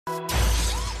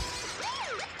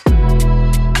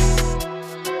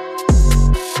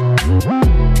Hello,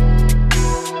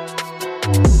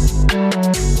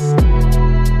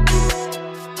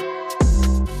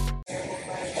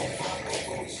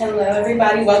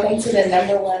 everybody. Welcome to the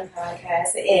 #1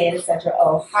 podcast in Central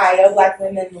Ohio. Black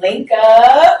Women Link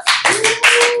Up.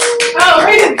 Oh,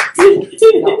 really?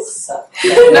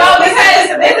 No, this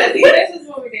is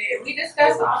what we did. We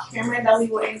discussed off camera that we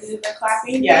wouldn't do the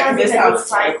clapping. Yeah, because this it was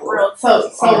sounds like cool. real. So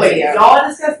wait, y'all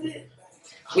discussed it?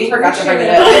 We forgot to bring it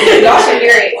up. Y'all should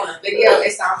hear it on a video.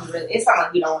 It sounds like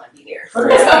you don't want to be there.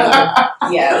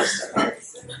 Yeah.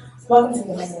 Welcome to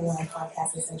the #1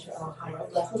 podcast in Central Ohio.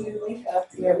 Black Women Link Up,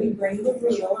 where we bring the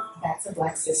real back to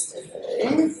Black sisterhood.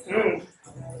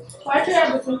 Why'd you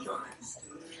have the central?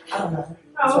 I don't know.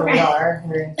 Oh, Where we okay. are.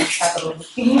 We're in the capital. We're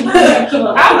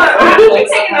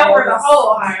taking over the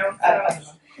whole Ohio. So.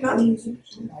 Not easy.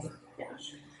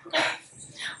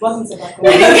 Welcome to Black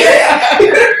Women.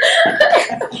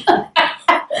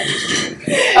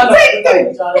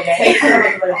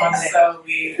 So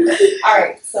weird.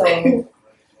 Alright, so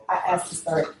I asked to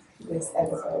start this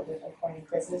episode with a corny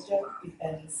Christmas joke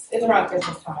because it's around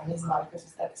Christmas time. This is not a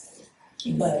Christmas episode.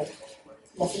 But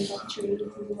nothing like a tree if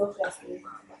you look festive.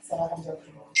 So I'm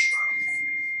joking.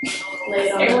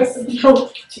 It was a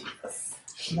joke.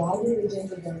 Why did the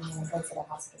gingerbread man go to the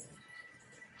hospital?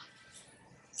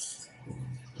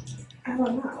 I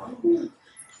don't know.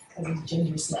 Because his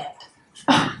ginger snapped.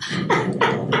 I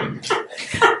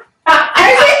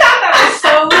actually thought that was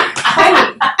so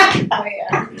funny. I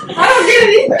don't get it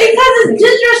either. Because it's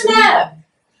ginger snap.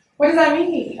 What does that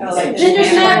mean? Oh, like Ginger the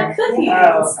snap hammer.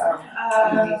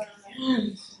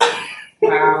 cookies.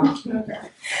 Wow. Okay.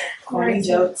 Corny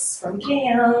jokes from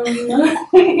Cam.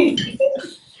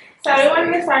 So we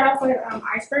wanted to start off with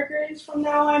icebreakers from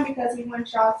now on because we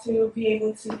want y'all to be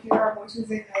able to hear our voices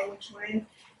and know which one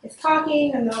is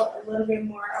talking and know a little bit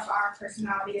more of our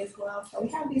personality as well. So we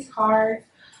have these cards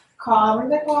called, what are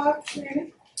they called?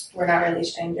 We're not really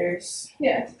strangers.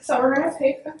 Yes. So we're going to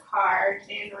pick a card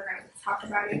and we're going to talk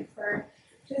about it for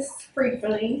just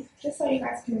briefly, just so you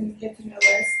guys can get to know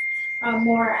us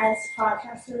more as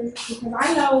podcasters. Because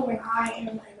I know when I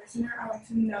am a listener, I like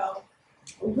to know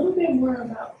a little bit more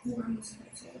about who I'm listening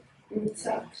to.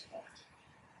 So,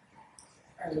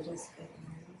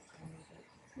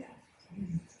 yeah.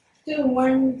 Do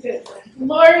one good one.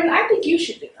 Lauren, I think you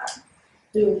should do that.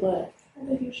 Do what? I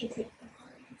think you should pick the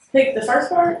cards. Pick the first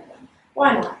part?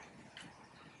 Why not?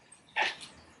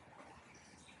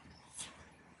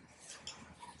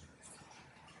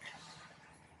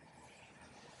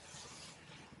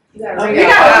 You gotta Okay. read it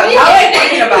out. I was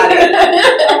thinking about it.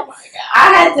 Oh my God. I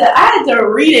had to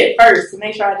read it first to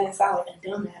make sure I didn't sound like a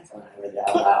dumbass when I read it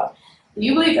out loud. Do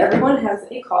you believe everyone has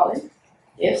a calling?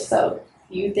 If so,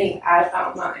 do you think I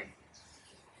found mine?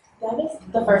 That is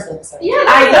the first episode. Yeah,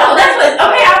 I know, that's what,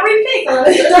 okay, I'll repick.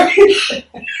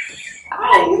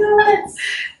 Alright, you know what? Let's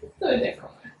do a different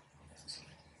one.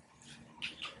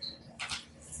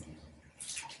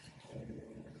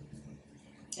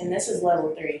 And this is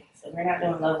level 3. So we're not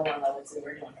doing level 1, level 2.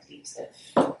 We're doing the deep stuff.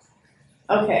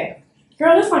 Okay.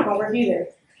 Girl, that's not gonna work either.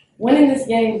 When in this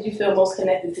game did you feel most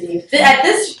connected to me? At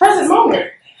this present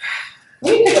moment.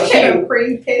 Let me pick a few.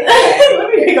 Let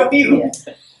me pick a few. Yeah.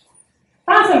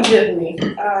 Find something good for me.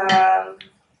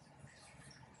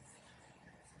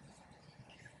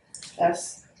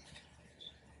 That's.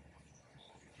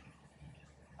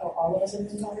 Oh, all of us in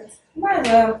these cards? Might as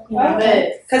well.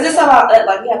 Because it's about,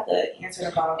 like, we have to answer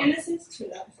about. And this is 2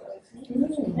 episodes.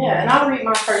 Yeah, and I'll read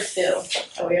my first still.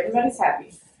 So everybody's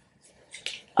happy.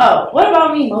 Oh, what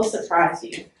about me most surprised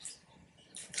you?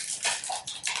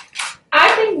 I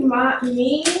think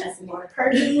me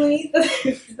personally,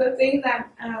 the thing that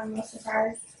most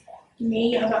surprised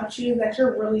me about you is that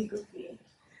you're really goofy.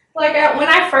 Like when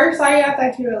I first saw you, I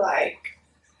thought you were like,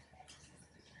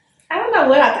 I don't know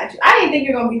what I thought you. I didn't think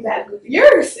you're gonna be that goofy.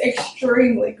 You're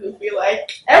extremely goofy.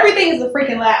 Like everything is a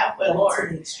freaking laugh, but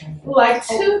Lord, like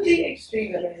to the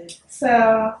extreme.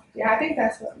 So yeah, I think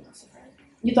that's what I'm most surprised.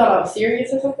 You thought I was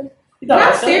serious or something? You thought I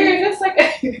Not was silly? serious, just like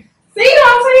see what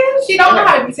I'm saying? She don't know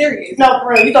how to be serious. No, for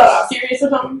real. You thought I was serious or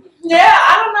something? Yeah,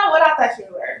 I don't know what I thought you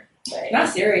were. But, Not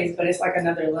serious, but it's like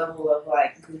another level of,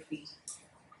 like, goofy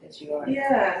that you are.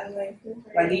 yeah, Like, you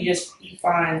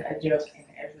find a joke in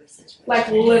every situation. like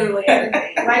literally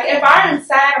everything. Like if I'm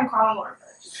sad, I'm calling Lauren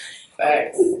first.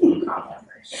 Facts. I'm calling Lauren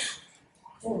first.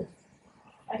 Ooh.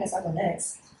 I guess I'll go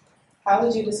next. How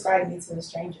would you describe me to a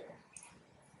stranger?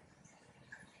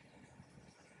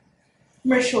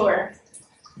 Mature.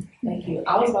 Thank you.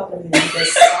 I was about to make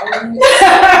this song.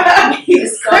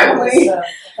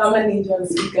 So I'm gonna need you to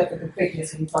speak up with the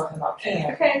quickness when you're talking about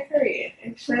Cam. Okay, period.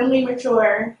 extremely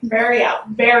mature, very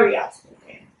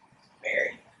outspoken,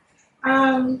 very.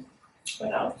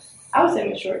 What else? I would say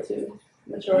mature too.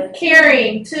 Mature.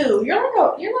 Caring too. You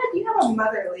have a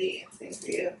motherly instinct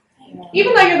for you. Yeah.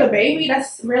 Even though you're the baby,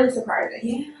 that's really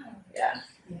surprising. Yeah.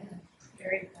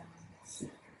 Very balanced.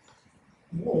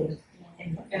 Really?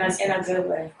 In a good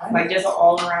way. Like just an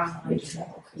all around like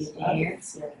you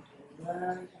dance, you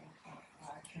love, you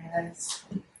podcast,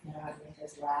 you know how to make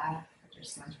us laugh with your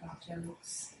SpongeBob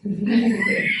jokes.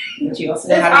 But you also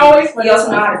know how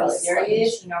to be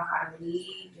serious, you know how to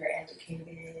read, you're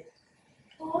educated.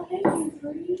 Oh, thank you,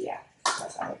 Bree. Yeah,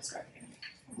 that's how I describe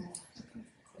you.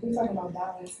 We're talking about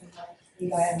balance and like you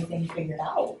got everything figured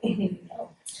out. No.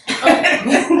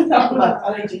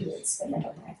 I need you to expand on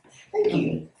that. Thank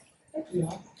you. Thank you.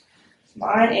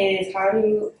 Mine is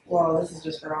this is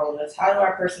just for all of us, how do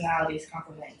our personalities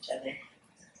complement each other?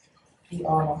 We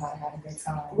all know how to have a good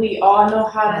time. We all know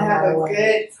how to have a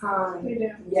good time. We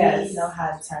do. Yes. We know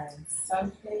how to turn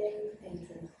something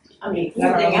into. I mean,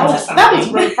 nothing else. That was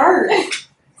reversed.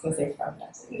 Since they're from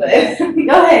that. Go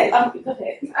ahead. Go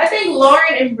ahead. I think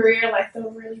Lauren and Brie are like the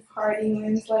really party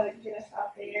ones, like get us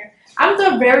out there. I'm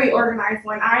the very organized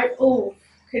one. Cause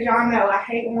y'all know I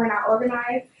hate when we're not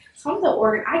organized. So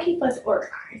I'm I keep us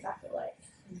organized, I feel like.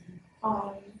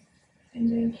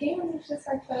 And then Caitlin is just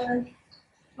like the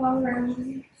all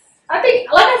around. I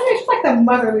think, like I said, she's like the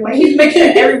motherly one. She's making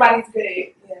sure everybody's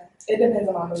good. Yeah. It depends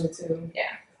on my mood too.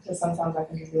 Yeah. Because sometimes I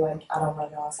can just be like, I don't want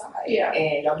to go outside. Yeah.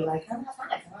 And y'all be like, come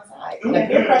outside. Like,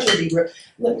 peer pressure be real.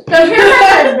 Look, The peer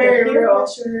pressure is very peer real.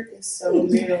 pressure is so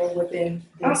real within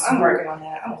this. I'm working on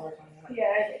that. Yeah,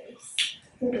 it is.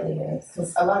 It really is.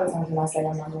 Because a lot of times when I say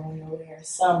I'm not going nowhere,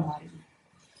 somebody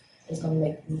is going to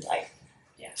make me like,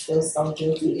 feel so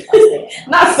guilty if I say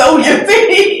Not so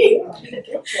guilty.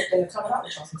 guilt trip and coming out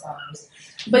with y'all sometimes.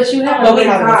 But you have But a we good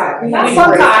have a time. good Not We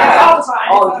sometimes, break all the time.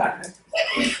 All the time.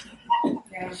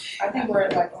 Yeah, I think we're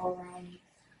like all around.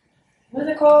 What is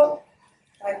it called?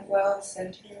 Like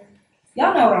well-centered.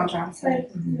 Y'all know what I'm trying to say.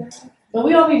 But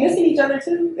we all be missing each other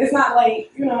too. It's not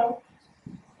like,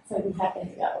 it's like we have to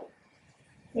hang out.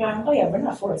 Yeah. Oh yeah, we're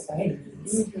not forced by any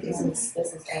means. This is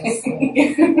us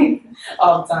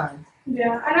all the time.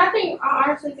 Yeah, and I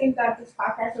honestly think that this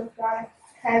podcast with God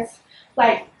has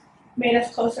like made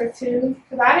us closer too.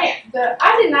 Because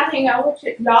I did not hang out with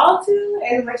y'all two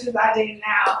as much as I did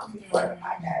now before the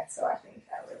podcast. So I think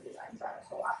that really like brought us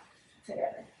a lot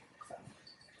together. So.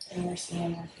 And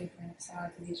understand like different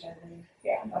sides of each other.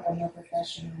 Yeah. Like I'm more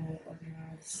professional,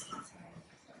 organized side.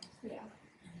 Yeah.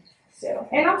 Still,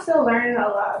 and I'm still learning a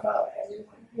lot about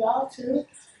everyone, y'all too.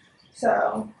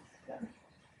 So.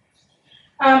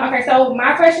 Okay, so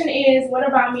my question is, what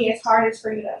about me is hardest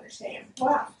for you to understand?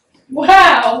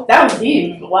 Wow. That was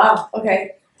deep. Wow.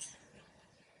 Okay.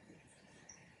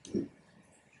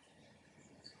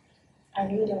 I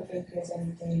really don't think there's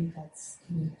anything that's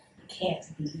can't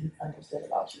be understood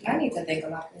about you. I need to think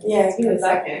about this. Yeah, give me a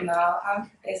second. No,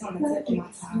 it's on the tip of my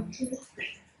tongue.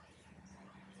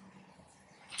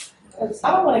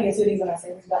 I don't want to get too deep when I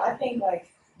say this, but I think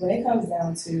like when it comes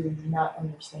down to not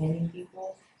understanding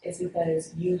people, it's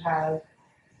because you have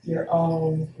your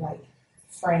own like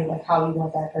frame, like how you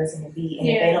want that person to be, and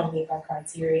if they don't meet that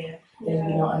criteria, then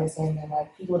you don't understand them.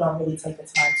 Like people don't really take the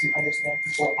time to understand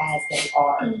people as they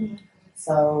are. Mm-hmm.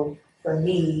 So for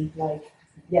me, like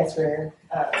yes, we're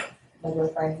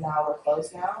friends now, we're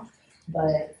close now,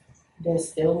 but there's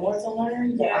still more to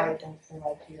learn. But I don't feel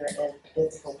like you're a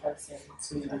difficult person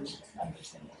to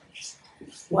understand.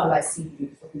 Well, I see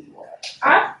you for who you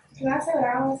are. Can I say what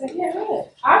I want to say? Yeah, go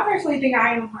ahead. I personally think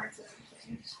I am hard to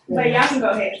understand. But y'all can go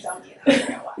ahead and tell me.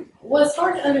 Why. What's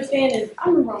hard to understand is, I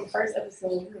remember on the first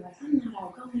episode, you were like, I'm not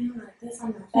outgoing, I'm not this,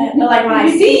 I'm not that. But like when I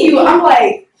see you, I'm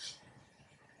like,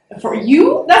 for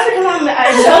you? That's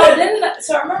because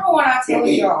So remember when I told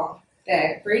y'all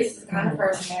that Grace is the kind of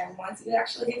person that once you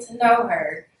actually get to know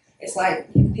her, it's like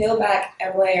you peel back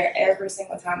a layer every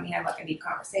single time we have like a deep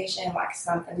conversation, like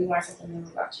something we learn something new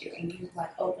about you, and you like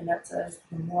open up to us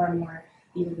the more and more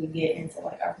even we get into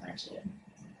like our friendship.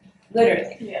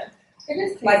 Literally. Yeah. It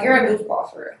is like you're a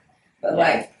goofball for real. But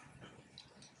like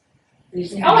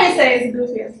I wouldn't say it's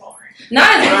goofy as Lauren. Not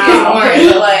as goofy as Lauren,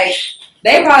 but like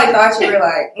they probably thought you were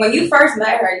like when you first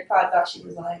met her, you probably thought she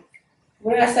was like,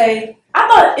 what did I say? I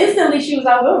thought instantly she was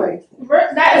outgoing.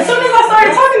 As soon as I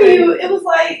started talking to you, it was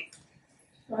like,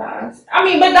 I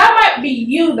mean, but that might be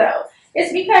you though.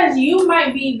 It's because you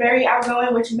might be very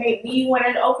outgoing, which made me want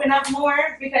to open up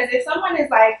more. Because if someone is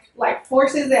like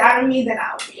forces it out of me, then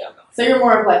I would be outgoing. So you're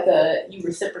more of like you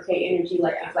reciprocate energy,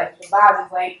 like it's like the vibe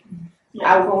is like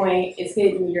outgoing, it's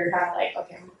hidden. You're kind of like,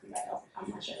 okay, I'm gonna come back I'm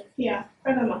not sure. Yeah,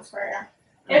 for the most part, yeah.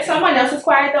 If someone else is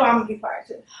quiet, though, I'm going to be quiet,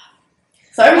 too.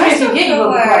 So every I chance you still get, you feel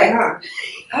will be like- quiet, huh?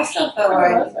 I still feel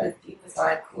like he was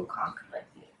like cool, calm,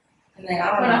 collected. And then I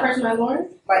don't When I know, first met Lauren,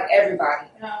 like everybody.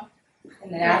 no.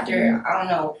 And then after, I don't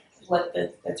know what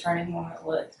the turning moment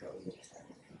was. But we just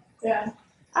started. Yeah.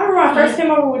 I remember I first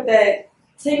came over with that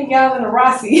 10 gallon of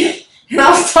Rossi, and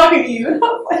I was talking to you, and I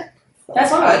was like,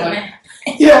 that's fun.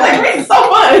 You're like, it's so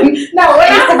fun. No,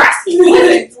 when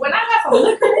I have some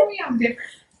liquor in me, I'm different.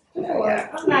 Yeah.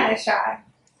 I'm not as shy.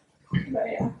 But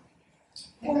yeah.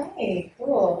 Alright,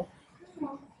 cool.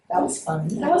 That was fun.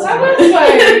 That was fun.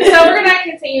 So we're gonna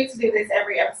continue to do this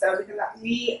every episode because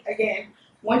we again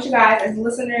want you guys as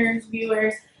listeners,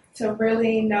 viewers, to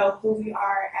really know who we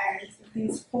are as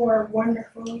these four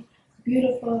wonderful,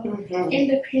 beautiful,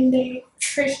 independent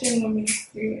Christian women.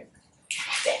 Period.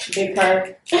 Big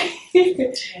curve.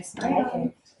 Yes, I like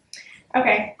it.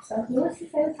 Okay, so who wants to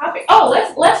say the topic? Oh,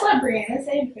 let's let Brianna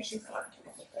say because she's going to come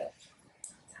up with the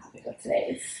topic of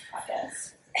today's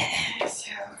podcast.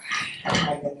 So, Oh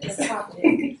my goodness. The topic.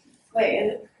 Wait,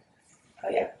 is it? Oh,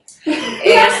 yeah.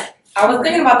 and I was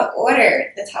thinking about the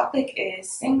order. The topic is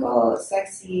single,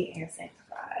 sexy, and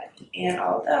sanctified. And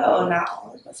although not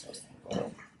all of us are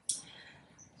single,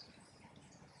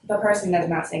 the person that's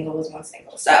not single was once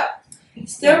single. So,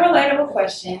 still relatable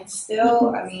questions.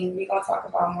 Still, I mean, we're going to talk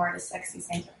about more of the sexy,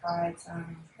 sanctified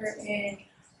her end.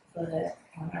 But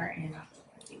on our end, I feel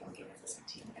like we're going to get into some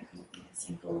tea.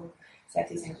 Single,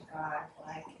 sexy, sanctified,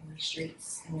 black in the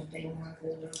streets. And if they want to,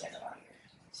 we'll get out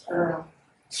here.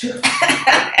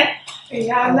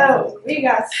 Y'all know we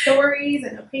got stories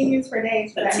and opinions for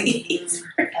days for that. Absolutely.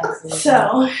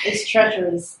 So, It's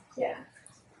treacherous. yeah.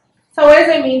 So, what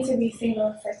does it mean to be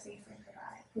single, sexy,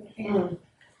 sanctified?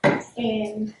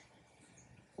 And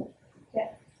yeah,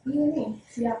 what do you mean?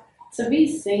 Yeah. To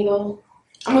be single,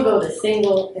 I'm gonna go to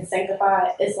single and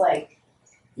sanctified. It's like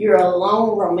you're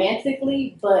alone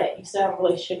romantically, but you still have a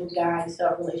relationship with God. You still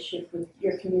have a relationship with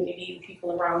your community, the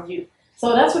people around you.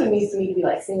 So that's what it means to me to be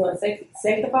like single and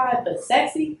sanctified, but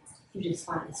sexy. You just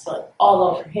find this like all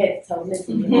over head to toe,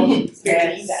 mentally, emotionally,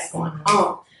 spiritually. You got it going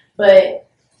on. But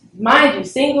mind you,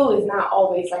 single is not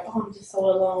always like, oh, I'm just so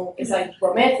alone. It's like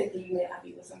romantically, you may not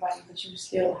be with somebody, but you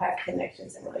still have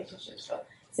connections and relationships. So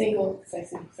single,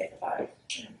 sexy, sanctified.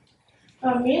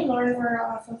 Me and Lauren were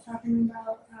also talking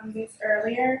about this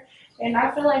earlier, and I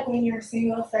feel like when you're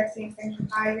single, sexy, and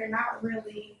sanctified, you're not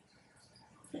really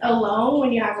alone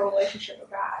when you have a relationship with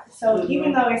God. So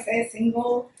even though it says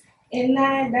single in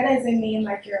that doesn't mean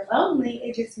like you're lonely.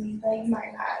 It just means that you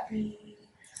might not be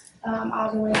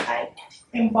all the way like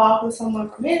involved with someone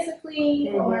romantically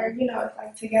or it's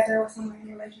like together with someone in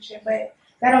a relationship, but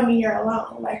that don't mean you're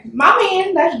alone. Like my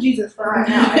man, that's Jesus for right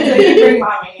now until you bring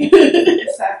my man.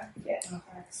 So yeah.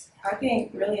 I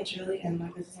think really and truly, and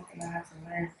like this is something I have to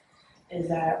learn, is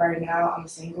that right now I'm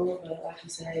single, but like you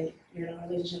said, you're in a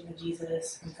relationship with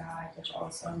Jesus, with God, but you're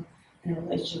also in a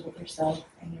relationship with yourself,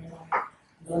 and you're like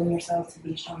building yourself to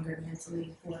be stronger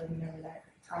mentally for whenever that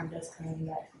time does come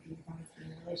that you want to be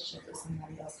in a relationship with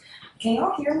somebody else. Can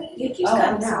y'all hear me? It keeps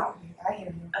cutting out. I hear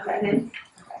you. Okay.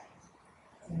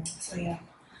 Okay. So yeah,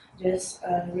 just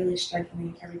really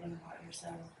strengthening everything about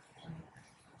yourself,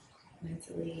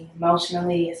 mentally,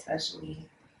 emotionally, especially,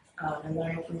 and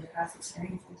learning from your past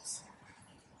experiences.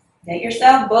 Date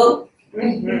yourself, boo.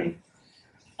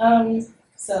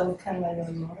 So kind of like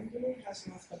what Lauren did, how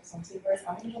she wants to focus on two words.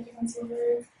 I'm gonna focus on two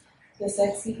words, the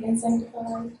sexy and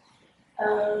sanctified.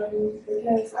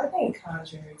 Because I think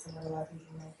contrary to what a lot of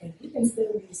people might think, you can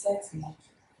still be sexy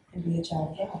and be a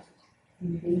child of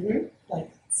God. Like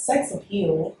sex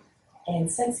appeal and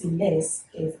sexiness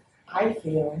is, I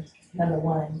feel, number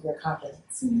one, your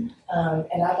confidence. And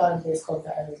I thought of this quote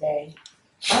the other day.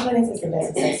 Confidence is the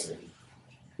best accessory.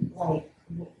 Like,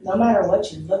 no matter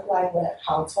what you look like,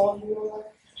 how tall you are,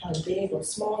 how big or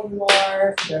small you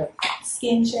are, your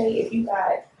skin shade, if you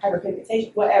got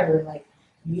hyperpigmentation, whatever, like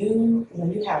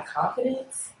when you have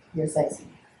confidence, you're sexy.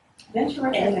 Didn't you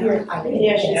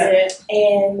Yeah, she did.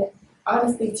 And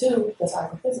honestly, too, the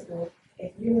psychophysical,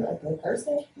 if you're a good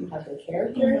person, you have good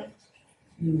character,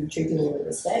 you treat people with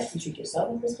respect, you treat yourself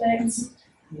with respect,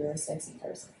 you're a sexy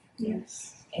person.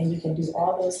 Yes. And you can do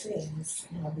all those things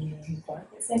while being fun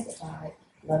and sanctified,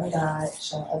 loving God,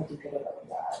 showing other people the love of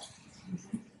God.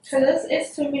 Because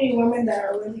it's too many women that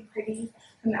are really pretty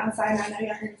on the outside. And I know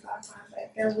y'all hear this all the time,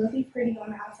 but they're really pretty on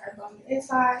the outside, but on the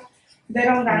inside, they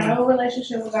don't got no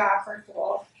relationship with God, first of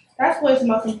all. That's what's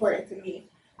most important to me.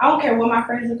 I don't care what my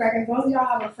friends look like. As long as y'all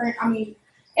have a friend, I mean,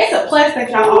 it's a plus that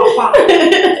y'all all fine.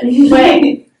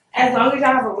 But as long as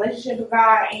y'all have a relationship with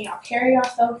God and y'all carry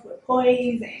yourself with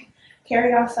poise and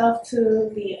carry ourselves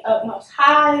to the utmost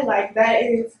high. Like that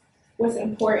is what's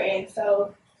important.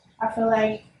 So I feel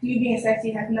like you being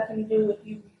sexy has nothing to do with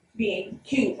you being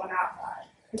cute on the outside.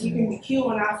 Because you can be cute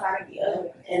on the outside and be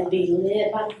ugly. And be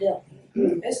led by the devil.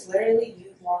 It's literally you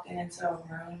walking into a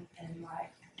room and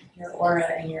like your aura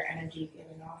and your energy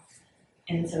giving off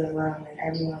into the room and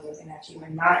everyone looking at you,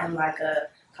 and not in like a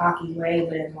cocky way,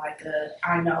 but in like a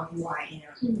I know who I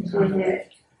am kind of way.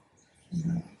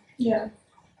 Yeah.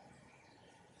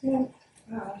 Yeah.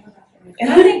 And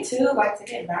I think too, like to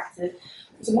get back to,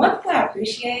 so one thing I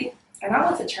appreciate, and I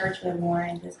went to church with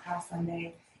Lauren this past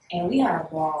Sunday, and we had a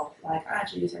ball. Like I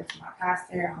introduced her to my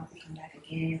pastor. I hope to come back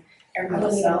again. Everyone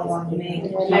was so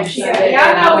welcoming. Next year.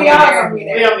 Y'all know we all gonna be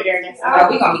there. We're gonna be there next Oh,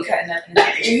 time. we're gonna be cutting up in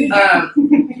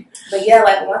the But yeah,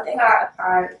 like one thing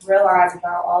I realized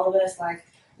about all of us, like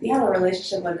we have a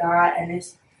relationship with God, and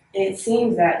it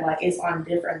seems that like it's on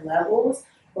different levels,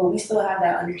 but we still have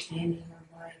that understanding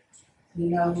of like we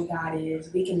know who God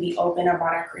is. We can be open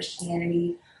about our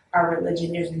Christianity, our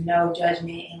religion. There's no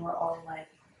judgment, and we're all like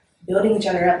building each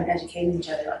other up and educating each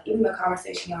other. Like even the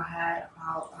conversation y'all had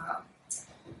about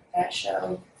that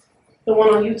show, The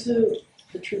one on YouTube,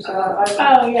 the True Side of the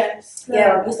Bible. Oh yes.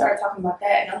 yeah, we started talking about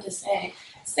that, and I'm just saying,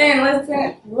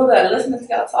 listening to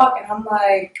y'all talk, and I'm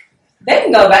like, they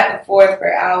can go back and forth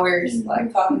for hours,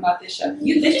 like talking about this show. Did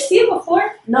you see it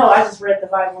before? No, I just read the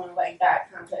Bible in like that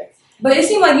context. But it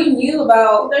seemed like you knew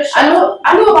about The show.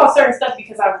 I knew about certain stuff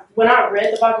because when I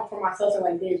read the Bible for myself and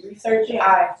like did research,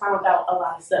 I found out a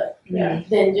lot of stuff. Yeah.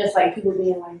 Than just like people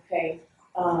being like, okay,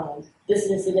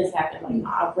 this happened.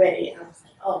 Like I read it and I was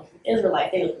like, oh,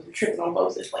 Israelites, they were tripping on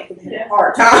Moses, like they had a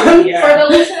hard time. Yeah. For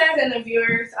the listeners and the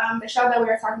viewers, the show that we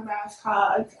were talking about is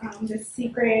called The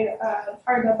Secret,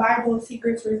 or The Bible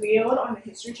Secrets Revealed on the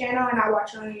History Channel, and I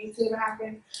watch it on YouTube, and I've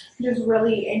been just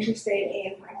really interested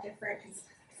in like different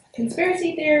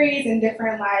conspiracy theories and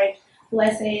different like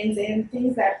lessons and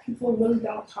things that people really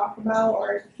don't talk about,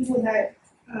 or people that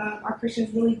our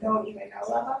Christians really don't even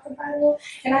know about the Bible.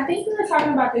 And I think we were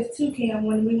talking about this too, Kim,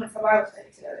 when we went to Bible study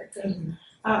together too.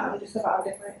 Just about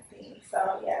different things.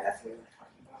 So yeah, that's what we were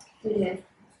talking about.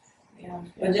 Yeah.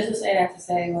 But just to say that to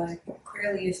say, like,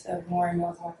 clearly it's stuff Lauren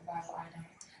knows about the Bible, I don't.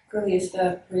 Clearly it's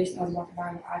stuff Priest knows about the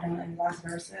Bible, I don't, and vice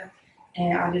versa.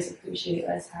 And I just appreciate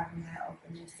us having that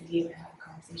openness to be able to have a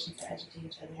conversation, to educate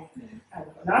each other.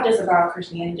 Not just about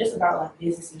Christianity, just about like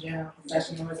business in general,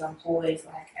 professionalism, employees,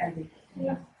 like everything.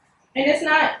 Yeah. And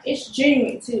it's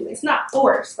genuine too. It's not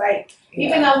forced. Like,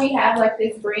 even though we have like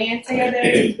this brand together,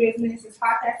 this business, this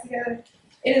podcast together,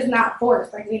 it is not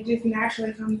forced. Like, it just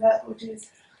naturally comes up, which is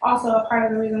also a part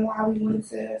of the reason why we wanted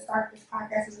to start this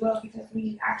podcast as well, because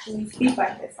we actually speak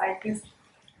like this. Like, it's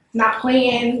not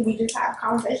playing, we just have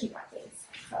conversations like this.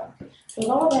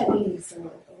 So all that means,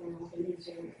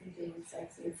 being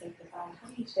sexy and sanctified, how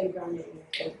do you stay grounded in your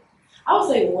faith? I would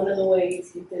say one of the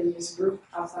ways within this group,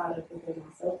 outside of within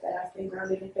myself, that I stay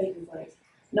grounded in faith is like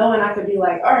knowing I could be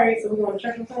like, all right, so we're going to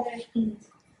church on Sunday,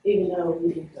 even though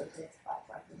we didn't go to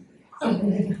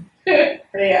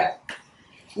yeah.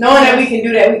 Knowing that we can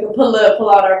do that, we can pull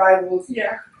out our Bibles,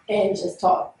 and just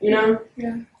talk, you know,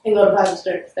 and go to Bible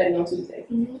study on Tuesday.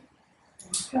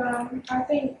 I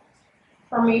think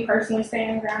for me personally,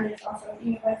 staying grounded is also, like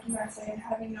you guys said,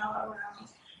 having y'all around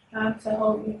to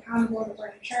hold me accountable, to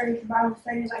bring to church, Bible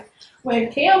study. Like,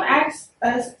 when Kim asked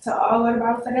us to all go to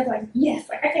Bible study, I was like, yes,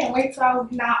 like I can't wait till I'm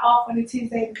not off on a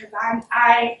Tuesday, because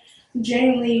I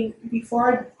genuinely,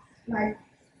 before, like,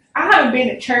 I haven't been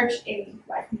to church in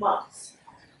like months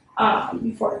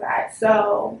before that.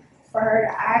 So for her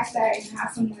to ask that and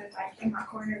have someone like in my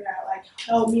corner that like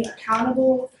held me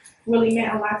accountable really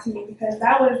meant a lot to me, because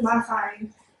that was my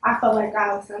sign. I felt like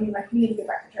God was telling me, like, you need to get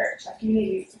back to church. Like, you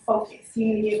need to focus. You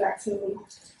need to get back to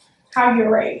how you're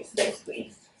raised,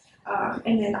 basically.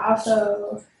 And then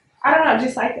also, I don't know,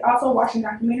 just like also watching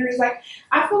documentaries. Like,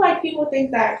 I feel like people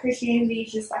think that Christianity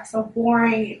is just like so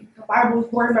boring and the Bible is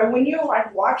boring, but when you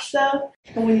like watch stuff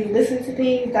and when you listen to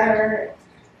things that are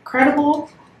credible,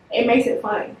 it makes it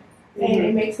fun. And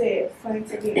it makes it fun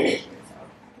to be a Christian. So I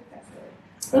think that's good.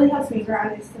 It really helps me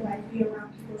grounded to like be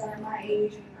around people that are my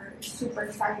age and are super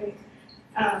excited,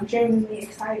 genuinely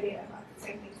excited about the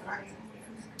same things that I am when it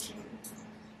comes to Christianity.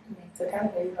 To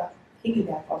kind of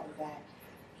piggyback off of that,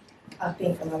 I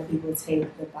think a lot of people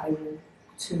take the Bible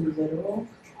too literal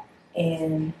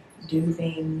and do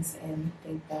things and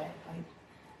think that,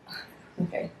 like,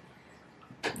 okay,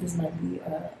 this might be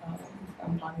a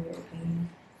unpopular opinion,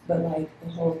 but like the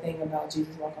whole thing about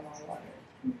Jesus walking on water.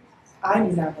 I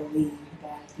do not believe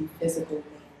that the physical man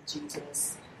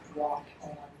Jesus walked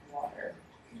on water.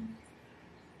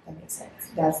 That makes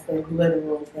sense. That's the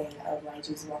literal thing of like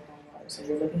Jesus walking on water. So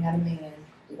you're looking at a man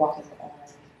walking on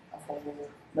a whole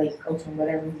lake, ocean,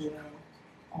 whatever he's doing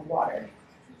on water.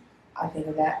 I think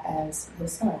of that as the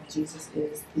Son. Jesus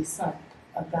is the Son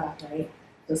of God, right?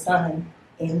 The sun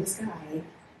in the sky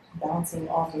bouncing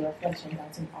off the reflection,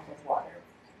 bouncing off of water.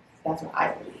 That's what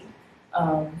I believe.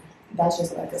 That's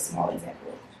just like a small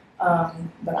example.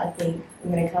 But I think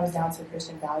when it comes down to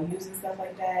Christian values and stuff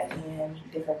like that, and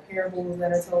different parables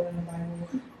that are told in the Bible,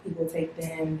 people take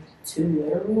them too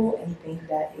literal and think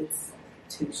that it's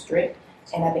too strict.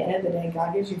 And at the end of the day,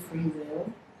 God gives you free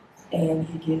will, and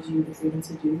He gives you the freedom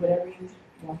to do whatever you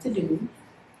want to do.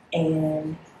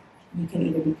 And you can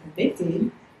either be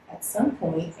convicted at some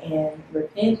point and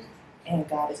repent, and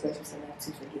God is gracious enough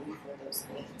to forgive you for those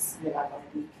things. You're not going to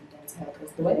be condemned to hell,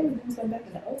 because the way they were doing stuff back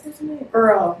in the Old Testament,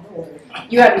 Girl,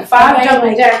 you got to do 5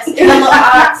 jumping jacks in a little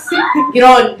ox, get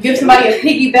on, give somebody a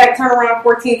piggyback, turn around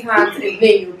 14 times, and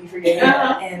then you'll be forgiven.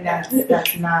 and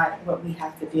that's not what we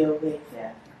have to deal with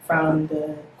from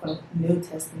the New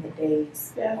Testament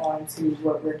days on to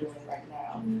what we're doing right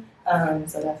now.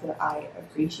 So that's what I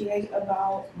appreciate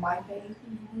about my faith.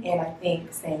 And I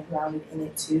think staying grounded in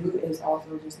it too is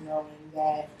also just knowing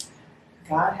that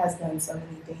God has done so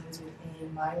many things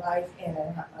within my life and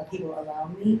people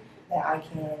around me that I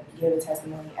can give a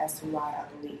testimony as to why I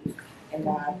believe in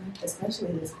God,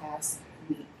 especially this past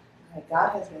week. Like,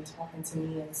 God has been talking to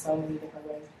me in so many different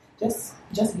ways. Just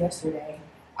yesterday,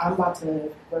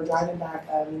 we're driving back,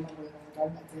 me and my boyfriend, we're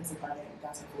driving back to his apartment and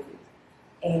got some food.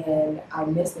 And I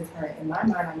missed the turn. In my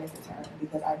mind, I missed the turn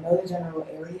because I know the general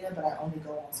area, but I only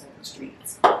go on certain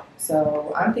streets.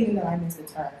 So I'm thinking that I missed the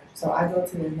turn. So I go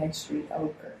to the next street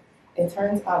over. It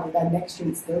turns out that next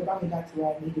street still brought me back to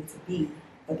where I needed to be,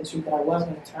 but the street that I was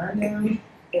going to turn down,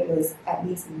 it was at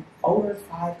least over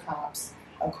 5 cops,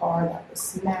 a car that was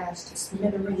smashed to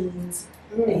smithereens,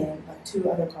 and like 2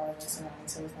 other cars were surrounding.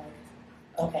 So it's like,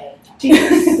 okay,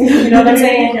 you know what I'm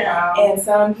saying? And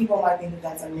some people might think that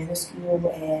that's a minuscule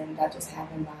and that just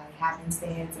happened by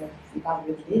happenstance, and you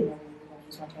probably really did know where you were going. You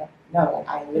just went to, no, like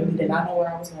I literally did not know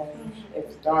where I was going. It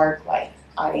was dark. Like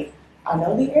I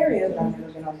know the area, but I've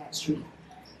never been on that street.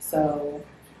 So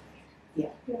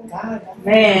yeah, God,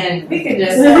 Man, we could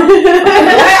just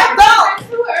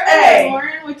Hey,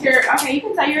 Lauren, with your you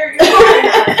can tell your story.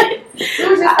 We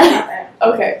were just talking about that.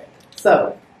 Okay,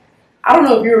 so I don't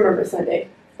know if you remember Sunday,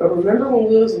 but remember when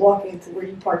we was walking to where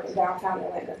you parked in downtown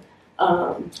Atlanta?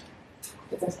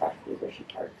 But that's probably where she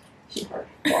parked. She parked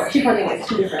in like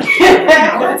 2 different.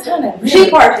 She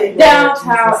parked in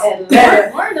downtown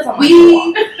Atlanta.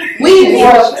 We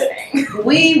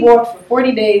walked for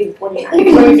 40 days and 40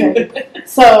 nights.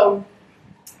 So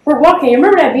we're walking. You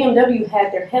remember that BMW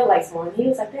had their headlights on? He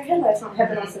was like, their headlights haven't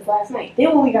been on since last night.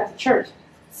 Then when we got to church,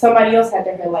 somebody else had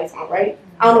their headlights on, right?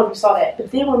 I don't know if you saw that.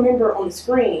 But then remember on the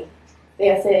screen, they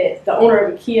had said, the owner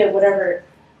of a Kia, whatever,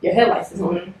 your headlights is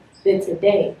on. Then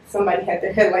today, somebody had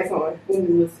their headlights on when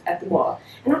we was at the mall.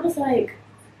 And I was like,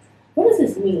 what does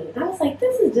this mean? And I was like,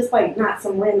 this is just like not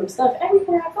some random stuff.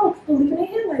 Everywhere I go, people leaving their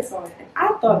headlights on. And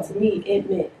I thought to me, it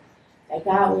meant that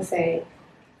God was saying,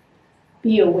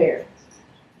 be aware.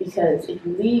 Because if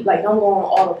you leave, like, don't go on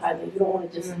autopilot. You don't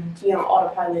want to just be on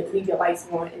autopilot, leave your lights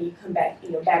on, and you come back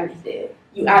and your battery's dead.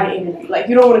 You out of energy. Like,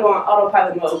 you don't want to go on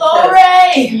autopilot mode.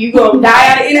 You're going to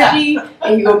die out of energy,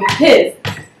 and you're going to be pissed.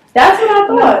 That's what I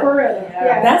thought. For real.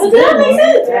 Yeah. That makes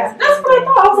sense. That's what I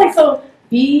thought. I was like, so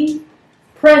be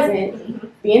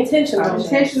present, be intentional.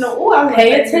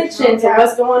 Pay attention to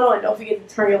what's going on. Don't forget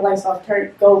to turn your lights off.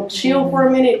 Go chill for a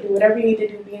minute. Do whatever you need to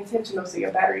do. Be intentional so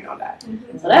your battery don't die.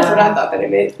 So that's what I thought that it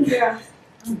meant. Yeah.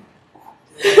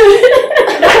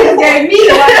 That gave me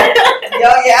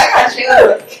I got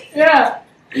chills. Yeah.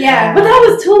 But that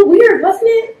was too weird, wasn't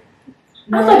it?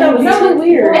 I thought that was too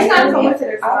weird. It's not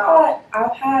coincidence.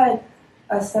 I've had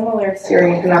a similar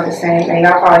experience, not the same thing.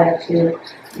 I probably have too.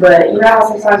 But you know how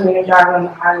sometimes when you're driving on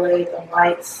the highway, the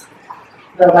lights,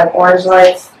 the like orange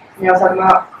lights, you know what I'm talking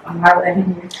about? On the highway.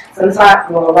 Sometimes,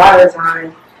 well, a lot of the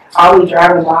time, I'll be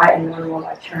driving by and one will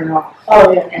like turn off.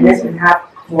 Oh yeah. And this been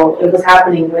it was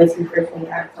happening way too frequently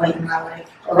at a point in my life.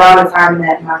 Around the time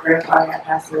that my grandfather had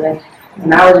passed away.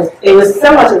 And it was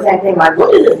so much the same thing, like,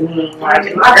 what does this mean? Like,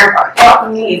 is my grandfather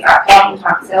talking to me? He's not talking,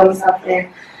 trying to tell me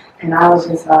something. And I was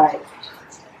just like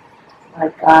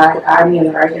God, guide me in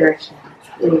the right direction.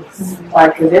 Please.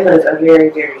 Like, because it was a very,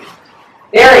 very,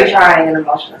 very trying and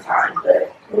emotional time.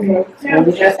 But I'm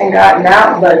just trusting God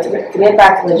now. But to get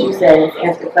back to what you said and to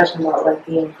answer the question about, like,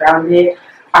 being grounded,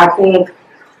 I think,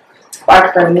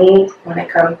 like, for me, when it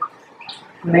comes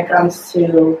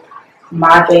to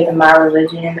my faith and my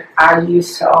religion, I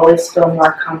used to always feel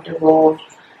more comfortable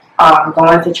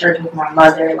going to church with my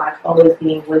mother, like always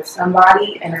being with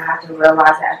somebody, and I had to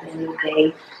realize that at the end of the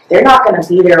day, they're not going to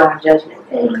be there on Judgment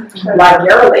Day. Like,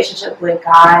 your relationship with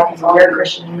God and your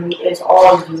Christianity is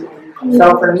all you.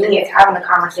 So for me, it's having a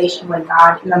conversation with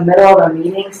God in the middle of a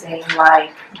meeting, saying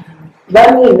like,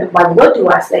 let me, like, what do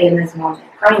I say in this moment?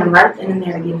 Praying right then and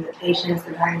there, giving the patience,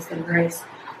 the guidance, the grace,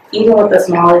 even with the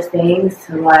smallest things,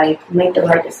 to like make the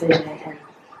right decision and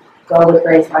go with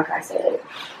grace, like I said.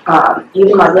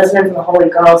 Even like listening to the Holy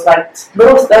Ghost, like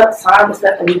little stuff, signs and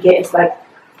stuff that we get, it's like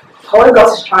Holy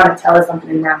Ghost is trying to tell us something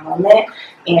in that moment,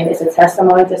 and it's a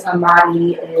testimony to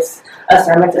somebody, it's a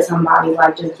sermon to somebody,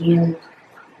 like just being,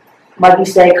 like you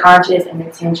say, conscious and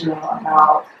intentional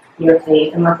about your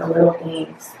faith and like the little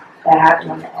things that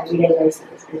happen on an everyday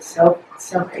basis. It's so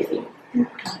crazy.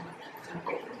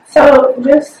 So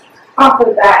just off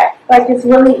of that, like it's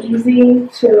really easy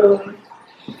to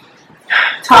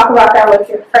talk about that with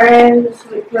your friends.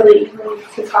 It's really easy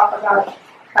to talk about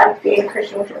like being a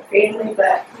Christian with your family.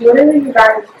 But what are you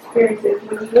guys' experiences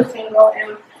when you were single,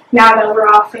 and now that we're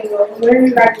all single? What are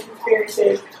you guys'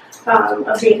 experiences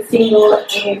of being single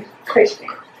and Christian?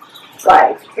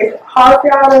 Like, is it hard for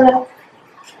y'all to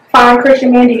find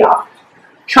Christian men? Do y'all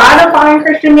try to find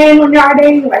Christian men when y'all are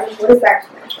dating? Like, what is that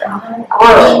experience for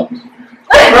y'all?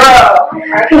 Wow.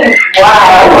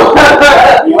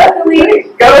 Luckily,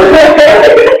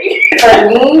 for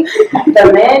me, the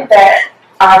men that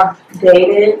I've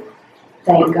dated,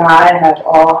 thank God, have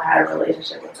all had a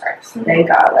relationship with Christ. Thank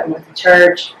God, like went to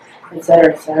church,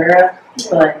 etc., etc.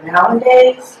 But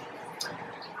nowadays,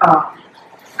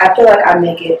 I feel like I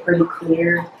make it pretty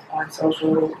clear on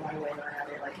social one way or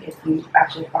another. Like, if you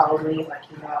actually follow me, like,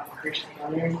 you know I'm a Christian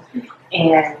woman,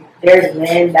 and there's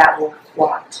men that will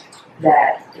flaunt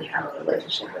that they have a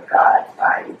relationship with God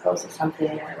by posting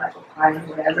something or like replying or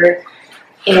whatever.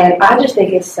 And I just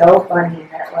think it's so funny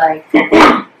that like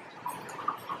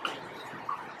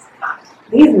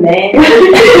these men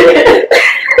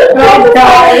oh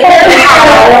God.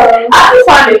 I just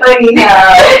find it funny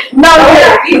how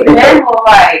these men will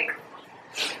like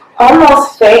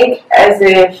almost fake as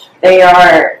if they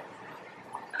are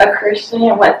a Christian,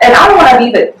 and I don't want to be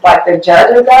the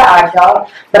judge of that. I don't,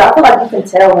 but I feel like you can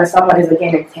tell when someone is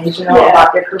again intentional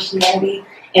about their Christianity,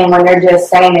 and when they're just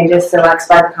saying it just to like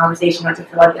spark a conversation or to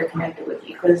feel like they're connected with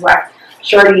you. Because like,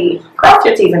 shorty, cross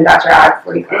your T's and dot your I's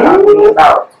before you come talk to me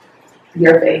about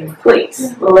your faith.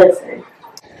 Please listen.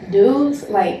 Dudes,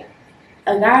 like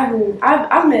a guy who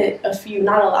I've met a few,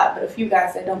 not a lot, but a few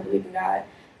guys that don't believe in God,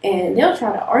 and they'll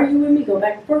try to argue with me, go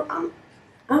back and forth.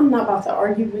 I'm not about to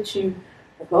argue with you.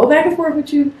 Go back and forth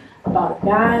with you about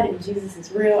God and Jesus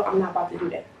is real. I'm not about to do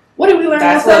that. What did we learn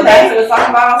on Sunday? That's what we're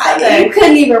talking about on Sunday. You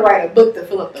couldn't even write a book to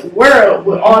fill up the world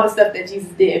with all the stuff that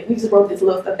Jesus did. We just wrote this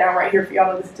little stuff down right here for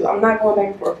y'all to listen to. I'm not going back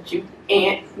and forth with you.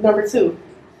 And number two,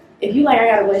 if you like, I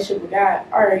got a relationship with God,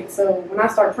 all right, so when I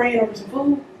start praying over some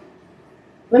food,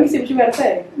 let me see what you got to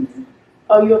say. Mm-hmm.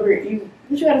 Oh, you over here?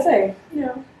 What you got to say? You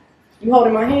know. You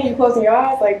holding my hand, you closing your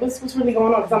eyes, like, what's really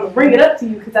going on? Because I'm going to bring it up to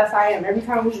you, because that's how I am. Every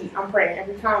time we eat, I'm praying.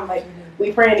 Every time, like,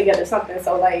 we praying together something.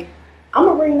 So, like, I'm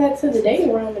going to bring that to the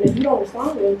dating room, and if you don't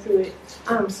respond well to it,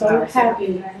 I'm so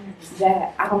happy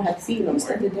that I don't have to see you no more.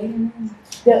 The dating room?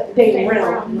 The dating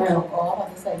room. No. Oh, I'm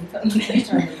about to say, you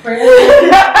turn the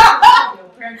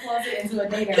prayer closet into a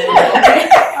dating room.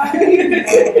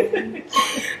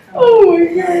 Oh, my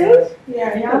gosh.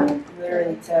 Yeah, you can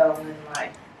literally tell when,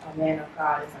 like, a man of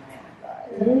God is a man.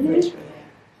 Mm-hmm.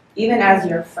 Even as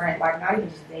your friend, like not even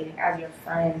just dating, as your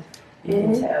friend, you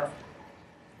can tell.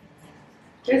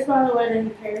 Just by the way that he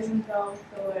carries himself,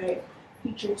 the way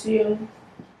he treats you,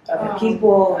 other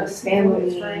people, his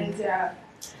family, friends,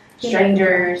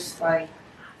 strangers, like.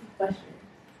 Question.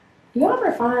 Do you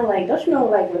ever find, like, don't you know,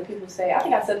 like, when people say, I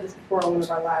think I said this before on one of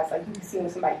our lives, like, you can see when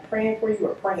somebody praying for you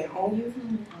or praying on you.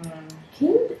 Mm-hmm. Can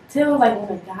you tell, like,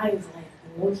 when a guy is, like,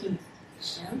 low-key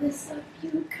jealous of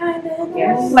you, kind of?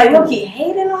 Yes. Like, low-key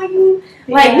hating on you?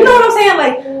 Like, you know what I'm saying?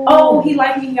 Like, oh, he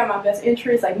liked me, he got my best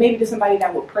interest. Like, maybe there's somebody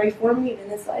that would pray for me,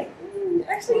 and it's like,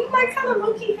 actually, he might kind of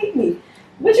low-key hate me.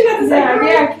 What you got to say, girl?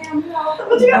 Yeah, Cam,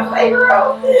 what you got to say,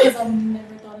 girl? Because I've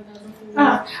never thought of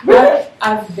that before.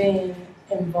 I've been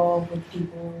involved with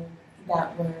people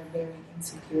that were very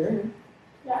insecure.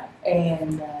 Yeah.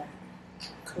 And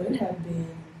could have been,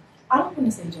 I don't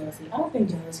want to say jealousy. I don't think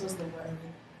jealous was the word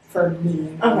for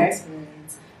me in my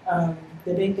experience.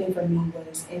 The big thing for me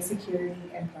was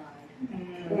insecurity and pride.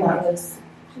 Mm-hmm. That was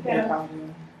the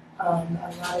problem. A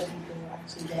lot of people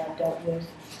actually that I've dealt with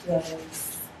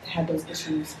had those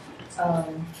issues But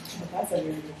that's a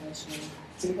really good question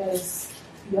because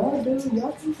y'all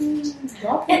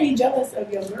can be jealous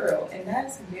of your girl, and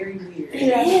that's very weird. It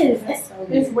is. That's so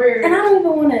weird. It's weird. And I don't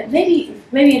even want to. Maybe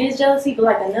it is jealousy, but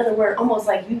like another word, almost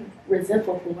like you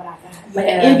resentful for what I got, like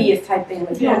an envious type thing.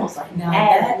 Like you almost like Now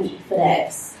mad that- at me for that.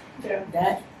 Yes. Yeah.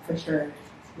 That for sure.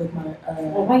 With my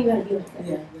Like, why you gotta do that?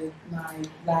 yeah, with my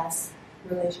last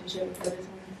relationship with this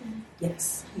one,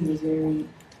 yes, he was very,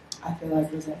 I feel like,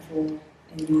 resentful,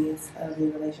 envious of the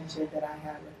relationship that I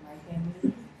had with my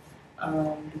family,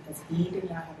 because he did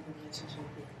not have a good relationship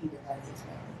with either of his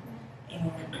family.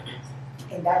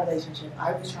 And in that relationship,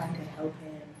 I was trying to help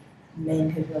him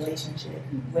mend his relationship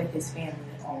with his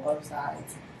family on both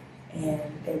sides,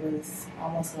 and it was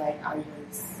almost like I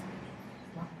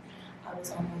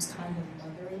was almost kind of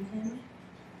mothering him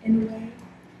in a way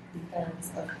because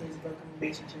of his broken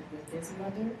relationship with his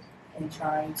mother and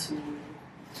trying to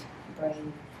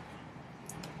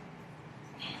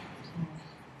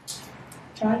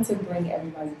bring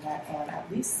everybody back on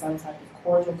at least some type of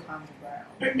cordial common ground.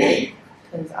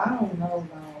 Because I don't know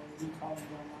about you calling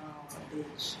your mom a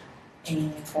bitch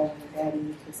and calling your daddy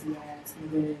because he has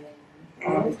nigga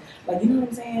and all this. Like, you know what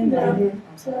I'm saying? Like,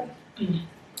 I'm sorry.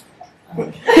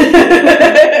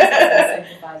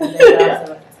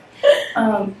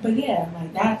 But yeah,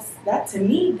 like that to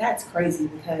me, that's crazy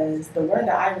because the word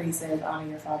that I read says honor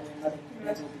your father and mother and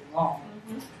your will be wrong.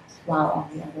 While on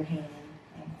the other hand,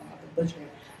 the butcher,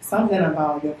 something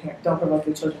about your parents don't provoke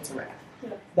your children to wrath. Yeah.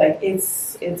 Like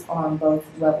it's on both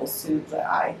levels too.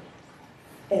 But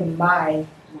in my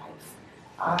life,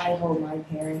 I hold my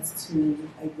parents to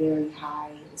a very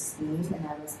high esteem and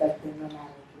I respect them no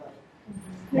matter what.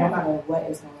 No matter what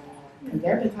is going on. Because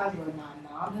there have been times where my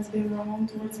mom has been wrong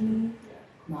towards me,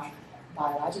 my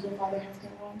biological father has been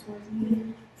wrong towards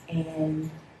me, and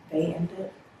they end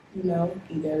up,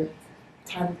 either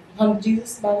trying to come to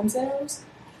Jesus by themselves,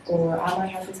 or I might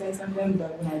have to say something,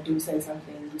 but when I do say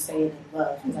something, you say it in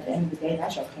love. Because at the end of the day,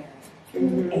 that's your parent.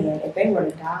 And if they were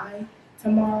to die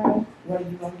tomorrow, what are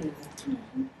you going to do?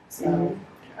 So,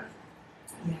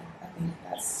 yeah, I think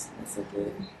that's a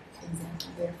good example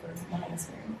there for my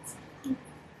experience.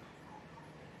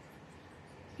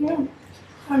 Yeah.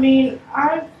 I mean,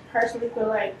 I personally feel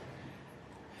like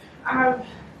I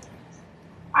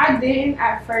didn't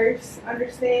at first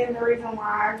understand the reason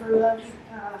why I grew up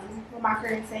with my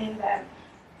parents saying that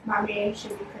my man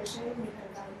should be Christian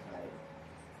because I was like,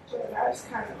 well, that's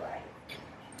kind of like,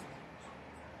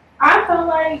 I felt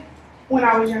like when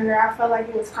I was younger, I felt like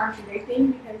it was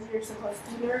contradicting because you're supposed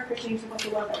to, when you're a Christian, you're supposed to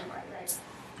love everybody, right?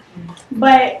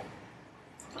 But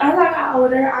as I got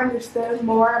older, I understood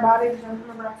more about it because I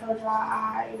remember I told y'all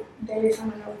I dated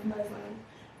someone that was Muslim.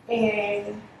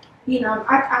 And,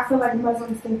 I feel like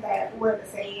Muslims think that we're the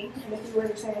same. And if we were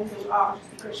the same, then we would all just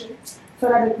be Christians. So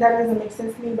that doesn't make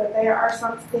sense to me. But there are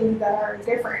some things that are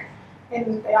different.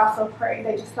 And they also pray.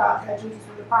 They just thought that Jesus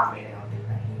was a prophet. They don't think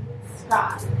that he was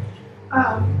God.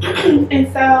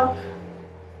 And so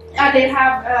I did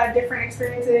have different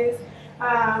experiences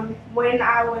when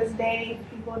I was dating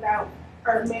people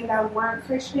or men that weren't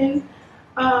Christian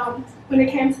when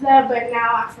it came to that, but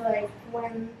now I feel like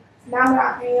now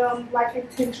that I am like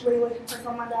intentionally looking for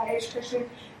someone that is Christian,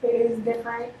 it is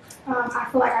different. I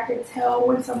feel like I can tell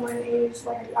when someone is,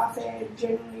 like y'all said,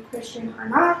 genuinely Christian or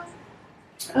not.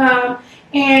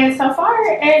 And so far,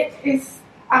 I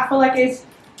feel like it's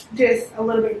just a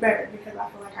little bit better because I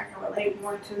feel like I can relate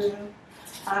more to them.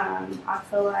 I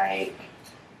feel like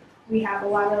we have a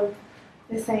lot of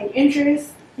the same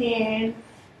interests, and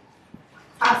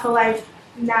I feel like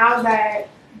now that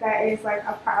is like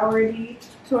a priority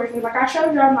towards me. Like I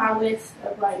showed y'all my list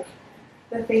of like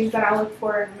the things that I look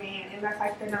for in a man, and that's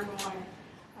like the number one.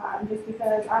 Just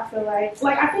because I feel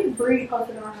like I think Bree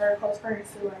posted on her close friends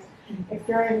too. Like if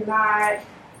you're not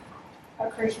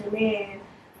a Christian man,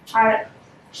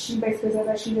 she basically said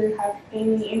that she didn't have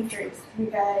any interest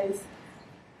because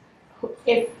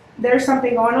if there's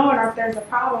something going on or if there's a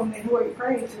problem, then who are you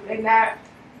praying to? And that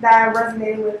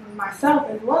resonated with myself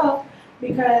as well,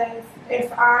 because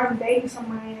if I'm dating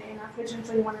someone and I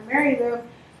potentially want to marry them,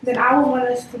 then I would want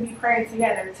us to be praying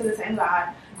together to the same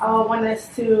God. I would want us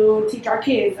to teach our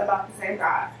kids about the same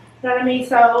God. You know what I mean?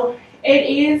 So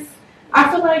I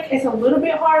feel like it's a little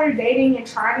bit harder dating and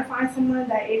trying to find someone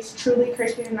that is truly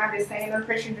Christian and not just saying they're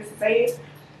Christian just to say it.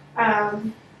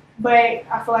 But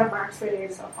I feel like my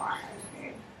experience so far has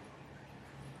been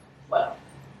well.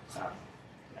 So,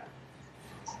 yeah.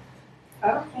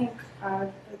 I don't think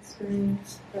I've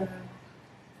experienced the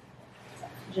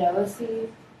jealousy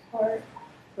part,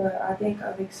 but I think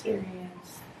I've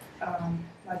experienced,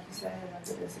 like you said, like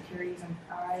the insecurities and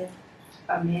pride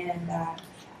a man that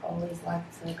always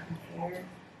liked to compare,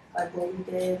 like what we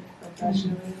did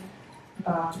professionally,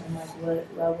 and like what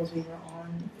levels we were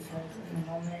on. Because in the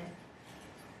moment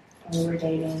when we were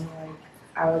dating, like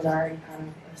I was already kind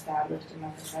of established in my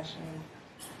profession,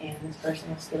 and this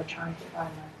person was still trying to find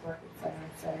like work, et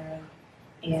cetera.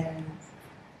 And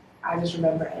I just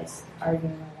remember us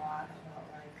arguing a lot about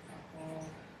like,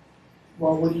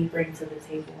 well, what do you bring to the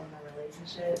table in a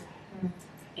relationship?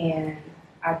 And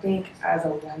I think as a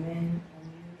woman,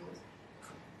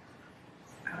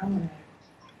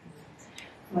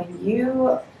 when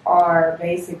you are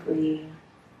basically,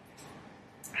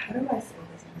 how do I say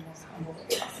this in the most humble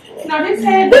way possible? No, just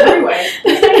say it every way.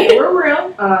 Just say it. We're real.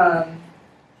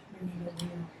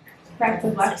 Back to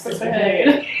black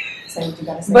sisterhood. Say what you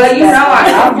gotta say. But you know,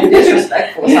 I'm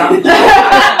disrespectful. So I'm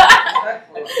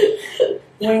disrespectful.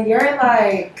 When you're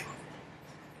like,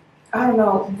 I don't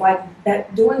know, like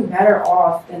that, doing better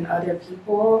off than other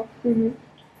people, and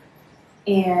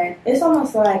it's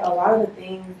almost like a lot of the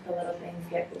little things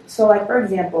get. So, like for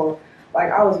example,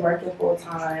 like I was working full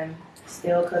time,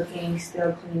 still cooking,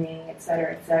 still cleaning,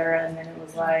 etc., and then it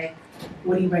was like,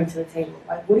 what do you bring to the table?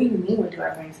 Like, what do you mean? What do I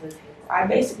bring to the table? I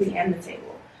basically am the table.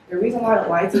 The reason why the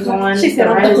lights is on, She said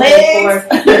the on rent the is paid legs.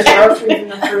 for, there's groceries in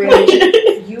the fridge,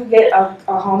 you get a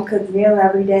home cooked meal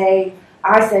every day.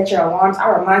 I set your alarms. I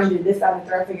remind you to this, that, and the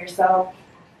third for yourself.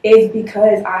 Is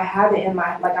because I have it in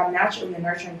my, like I'm naturally a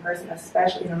nurturing person,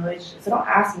 especially in a relationship. So don't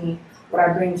ask me what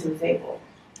I bring to the table.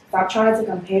 Stop trying to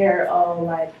compare,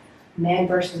 like man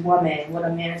versus woman, what a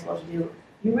man is supposed to do.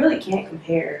 You really can't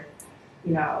compare,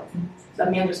 a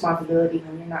man's responsibility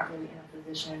when you're not really in a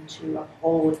position to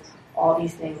uphold all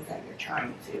these things that you're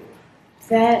trying to.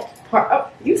 That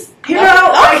part, You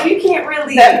can't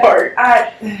really. that part.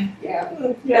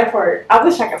 That part. I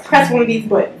wish I could press one of these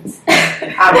buttons.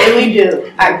 I really do.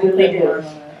 I really do.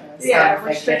 Yeah,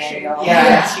 restriction.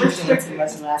 Yeah, she was doing too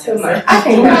much last Too much. episode. I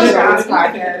think that's John's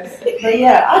podcast. But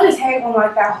yeah, I just hate when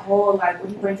like that whole like what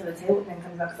you bring to the table thing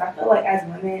comes up, because I feel like as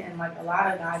women, and like a lot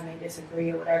of guys may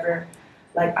disagree or whatever,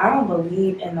 like I don't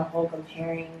believe in the whole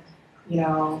comparing,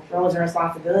 roles and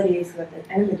responsibilities, because at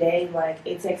the end of the day, like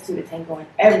it takes two to tango in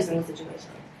every single situation.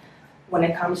 When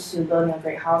it comes to building a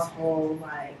great household,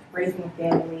 like raising a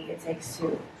family, it takes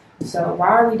two. So why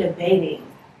are we debating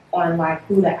on like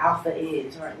who the alpha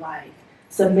is, or like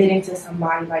submitting to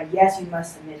somebody? Like, yes, you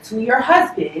must submit to your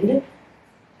husband,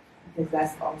 because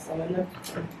that's also in the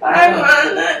Bible.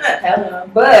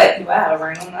 But do I have a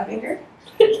ring on my finger?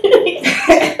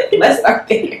 Let's start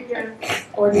there. Yeah.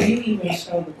 Or do you even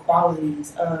show the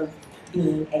qualities of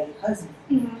being a husband?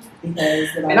 Because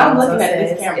the Bible And I'm also looking at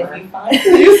this says camera. if you find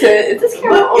You said, is this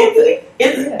camera on?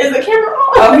 Is the camera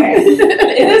on? Okay. Is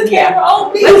this camera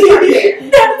on? Let's start there.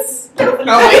 Yes. Oh,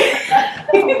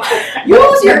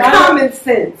 Use your The Bible- common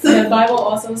sense. The Bible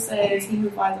also says, "He who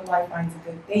finds a wife finds a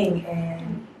good thing,"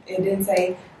 and it didn't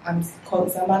say. I'm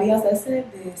quoting somebody else that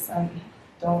said this.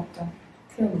 Don't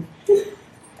kill me.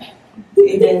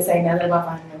 It didn't say nothing about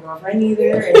finding a girlfriend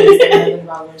either. It didn't say nothing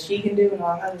about what she can do and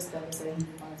all other stuff. It said he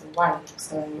who finds a wife.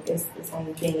 So it's the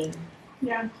same thing.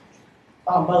 Yeah.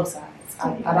 On both sides.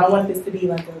 I don't want this to be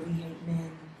like a we hate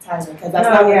men type, because that's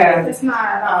No, not what yeah. it is. It's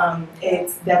not.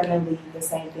 It's definitely the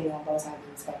same thing on both sides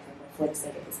of the spectrum. But for the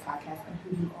sake of this podcast, and who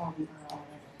you are, we are all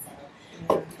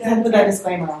women. So put that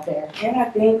disclaimer out there. And I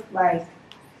think, like,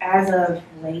 as of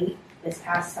late, this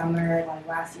past summer, like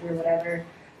last year, whatever,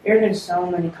 there have been so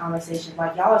many conversations.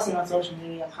 Like, y'all have seen on social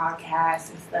media, podcasts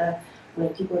and stuff, where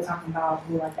people are talking about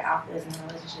who, like, the alpha is in a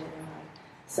relationship and, like,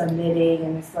 submitting.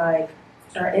 And it's like,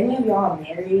 are any of y'all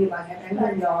married? Like, have any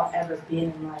of y'all ever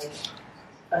been in, like,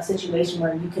 a situation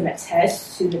where you can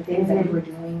attest to the things that you were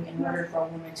doing in order for a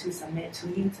woman to submit to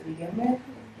you to begin with?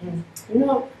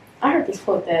 I heard this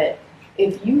quote that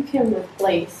if you can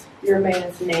replace your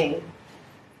man's name,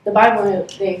 the Bible,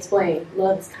 they explain,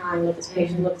 love is kind, love is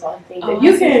patient, love is all things. If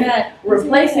you can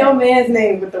replace your man's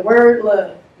name with the word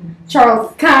love, Charles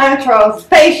is kind, Charles is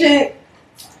patient,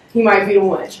 he might be the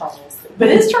one. Charles. But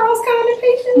is Charles kind and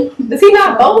patient? Does he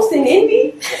not boast and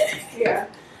envy? Yeah.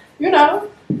 Yeah.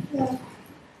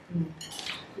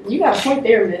 You got a point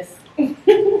there, miss. Y'all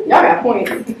got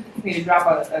points. Need to drop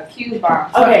a cue bomb.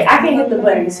 Okay, I can't hit the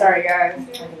button. Sorry, guys.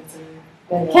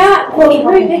 Can Can I? Well,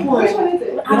 let me pick one. Which one is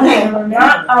it? I don't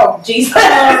know. Oh, Jesus.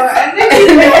 That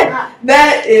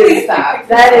is stop.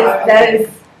 That is.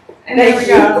 And there we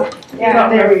go. Yeah,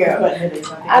 there we go.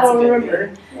 I don't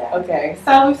remember. Okay.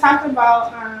 So we talked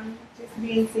about just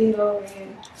being single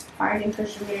and finding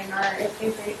Christian men, or if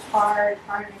it's hard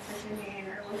finding Christian men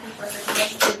or looking for Christian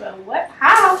relationship, but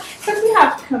how? Because we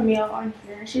have Camille on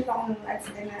here, and she's the only one that's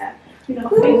in a, Little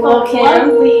faithful, Kim.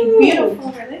 lovely,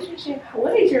 beautiful relationship.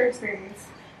 What is your experience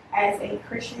as a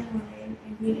Christian woman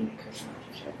and being in a Christian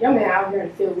relationship? Your man out here in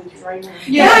the field with you right now.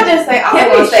 Can I just say, I Can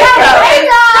want we to say,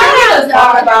 can we just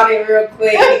talk about it real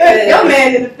quick? Because Your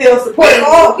man in the field supporting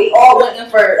we all waiting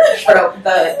for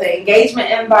the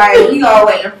engagement invite. We all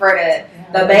waiting for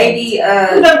the baby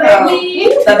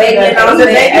the baby announcement, the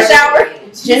baby shower, everything.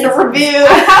 gender reveal.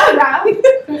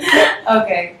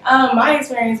 Okay. My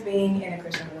experience being in a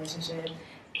Christian relationship,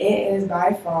 it is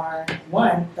by far,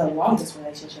 one, the longest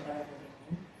relationship I've ever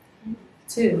been in.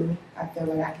 Two, I feel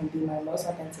like I can be my most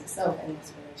authentic self in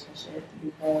this relationship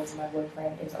because my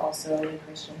boyfriend is also a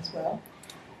Christian as well.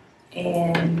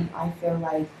 And I feel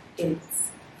like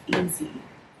it's easy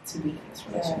to be in this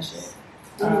relationship.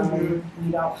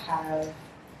 We don't have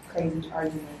crazy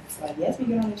arguments. Like, yes, we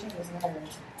get on each other's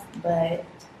nerves, but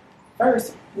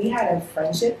first, we had a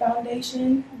friendship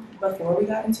foundation before we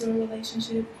got into a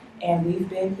relationship, and we've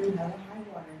been through hell and high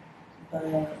water,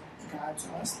 but God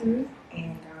saw us through,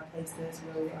 and God placed us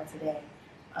where we are today.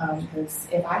 Because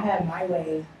if I had my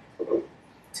way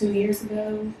 2 years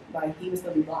ago, like, he would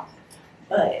still be blocked.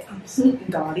 But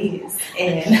God is,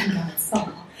 and God saw.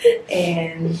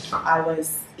 And I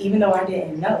was, even though I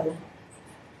didn't know,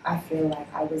 I feel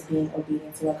like I was being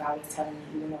obedient to what God was telling me,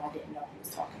 even though I didn't know He was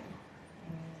talking.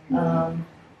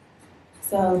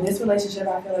 So this relationship,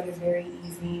 I feel like, is very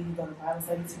easy. We go to Bible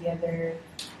study together.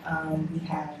 We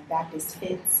have Baptist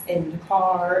fits in the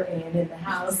car and in the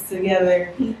house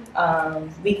together.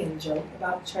 We can joke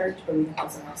about church, but we can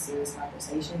also have serious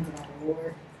conversations about the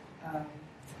Lord.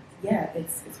 Yeah,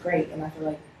 it's great, and I feel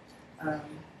like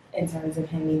in terms of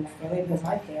him meeting my family, because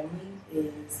my family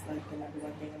is like the number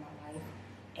one thing in my life,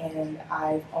 and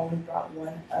I've only brought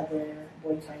one other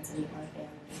boyfriend to meet my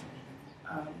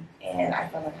family, and I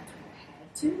felt like I kind of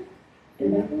had to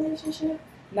in that relationship.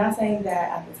 Not saying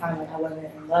that at the time like I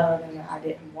wasn't in love and that I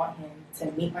didn't want him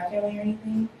to meet my family or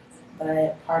anything,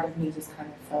 but part of me just kind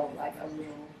of felt like a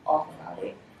little off about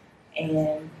it,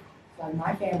 and like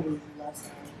my family loves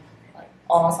him. Like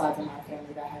all sides of my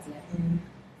family that has met him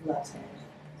loves him,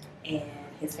 and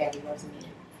his family loves me.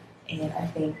 And I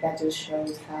think that just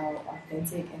shows how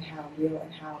authentic and how real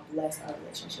and how blessed our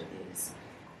relationship is.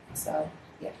 So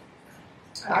yeah,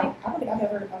 I don't think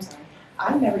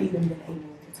I've never even been able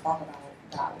to talk about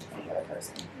God with any other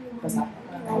person besides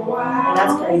my husband. Wow. And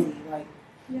that's crazy.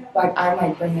 Like I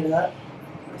might bring it up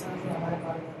or something. I might have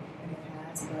brought it up in the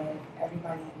past, but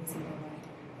everybody is either like,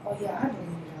 oh yeah, I believe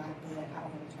in God, but I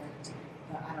don't go to church.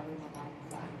 But I don't read my Bible.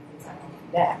 I don't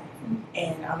do that.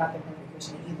 And I'm not the perfect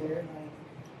Christian either.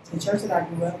 Like the church that I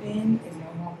grew up in is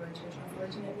no longer a church,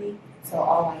 unfortunately. So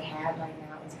all I have right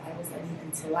now is Bible study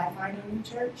until I find a new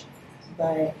church.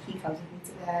 But he comes with me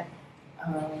to that.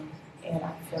 And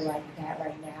I feel like that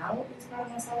right now is part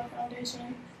of my solid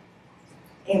foundation.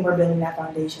 And we're building that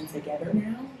foundation together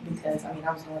now because, I mean,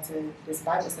 I was going to this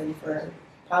Bible study for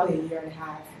probably a year and a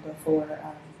half before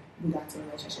we got to a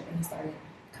relationship and he started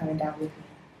coming down with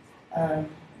me.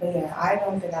 But yeah, I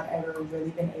don't think I've ever really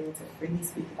been able to freely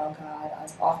speak about God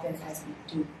as often as we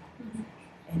do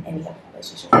in any other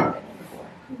relationship I've been in before.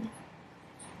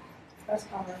 That's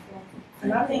powerful.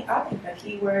 And I think the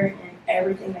key word in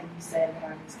everything that you said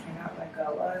that I just cannot let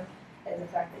go of is the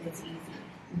fact that it's easy.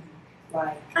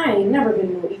 Like I ain't never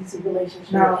been in an easy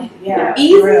relationship. no, yeah,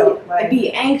 Easy? real. I'd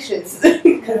be anxious.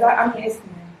 Because I don't want to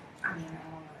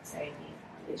say being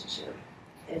in a relationship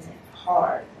isn't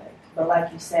hard, but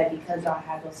like you said, because y'all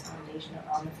have those foundational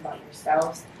elements about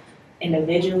yourselves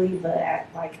individually, but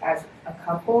as a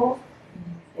couple,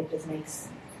 it just makes.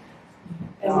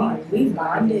 And we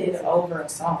bonded over a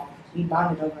song. We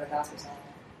bonded over a gospel song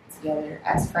together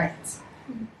as friends.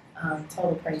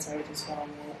 Total praise her just for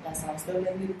that song still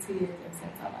brings me to tears every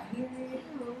single time I hear it.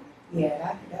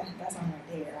 Yeah, that song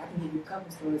right there. I can give you a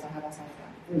couple stories on how that song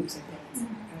got groups and things.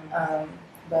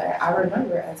 But I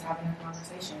remember us having a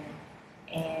conversation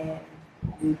and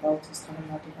we both just talking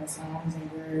about different songs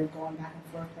and we're going back and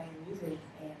forth playing music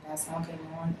and that song came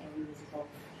on and we was both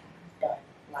done.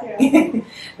 Like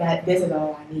that this is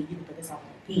all I need. You can put this on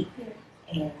repeat.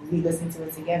 And we listen to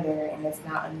it together and it's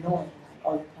not annoying. Like,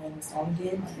 oh, you're playing the song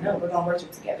again? Like, no, we're gonna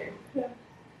worship together. Yeah.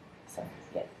 So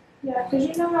yeah. Yeah, because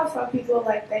you know how some people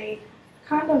like they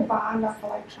kind of bond off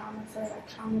of like trauma, so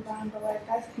like trauma bond, but like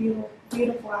that's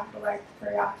beautiful. I feel like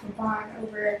for y'all to bond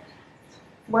over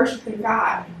worshiping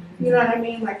God. You know what I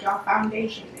mean? Like y'all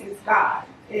foundation is God,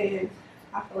 and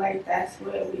I feel like that's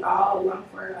what we all long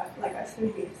for. Like us to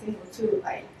being single too,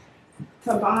 like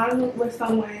to bond with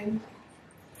someone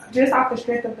just off the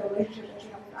strength of the relationship that you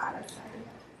have with God. That's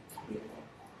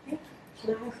beautiful.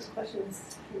 Can I ask some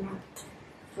questions not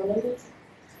related?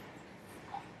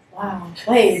 Wow.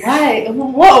 Wait, why?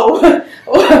 Whoa.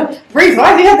 Breeze,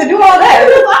 why do you have to do all that?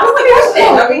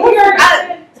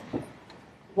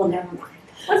 Well, never mind.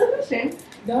 What's the question?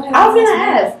 Go ahead. I was gonna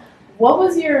ask,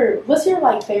 what's your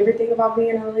like favorite thing about being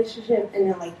in a relationship, and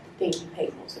then like the thing you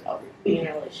hate most about being in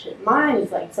a relationship? Mine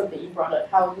is like something you brought up,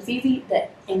 how it was easy, the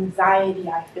anxiety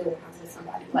I feel when I'm with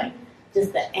somebody, like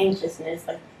just the anxiousness,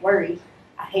 like worry.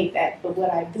 I hate that, but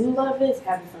what I do love is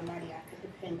having somebody I can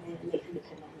depend on and they can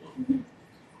depend on me.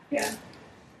 Yeah,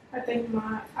 I think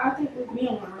with me,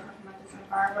 I want to work on my different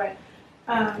part, but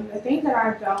the thing that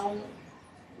I don't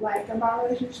like about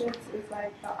relationships is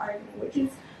like the argument, which is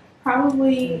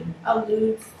probably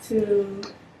alludes to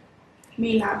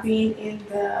me not being in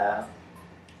the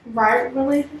right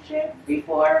relationship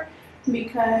before,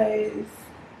 because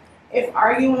if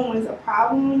arguing was a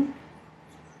problem,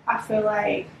 I feel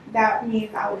like that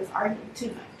means I was arguing too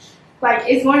much. Like,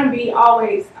 it's going to be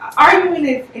always, arguing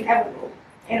is inevitable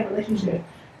in a relationship,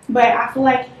 but I feel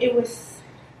like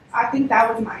I think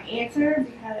that was my answer,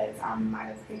 because I might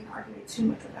have been arguing too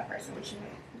much with that person,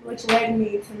 which led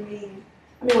me to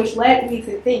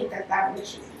think that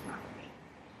relationship was not for me.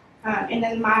 And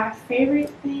then my favorite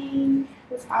thing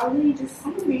was probably just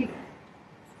being there.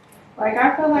 Like,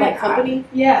 I feel like company?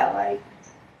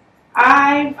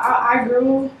 I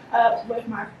grew up with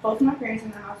both my parents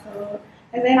in the household,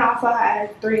 and then I also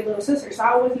had 3 little sisters, so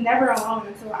I was never alone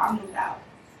until I moved out.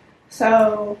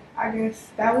 So I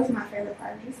guess that was my favorite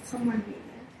part, just someone being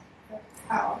there.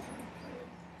 I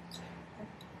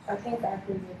think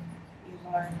after you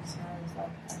learn as far as like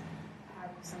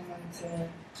having someone to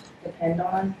depend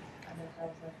on, I think that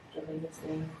was like the biggest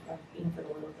thing. Like even for the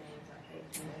little things, like hey,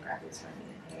 can you grab this for me?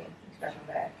 Hey, you scratch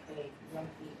my back. Hey, you want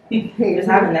to eat? Just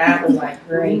having that was like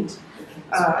great.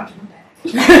 That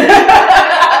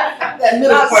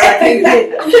middle part, I think.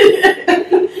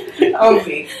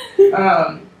 Okay.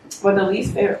 But the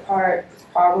least favorite part was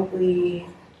probably,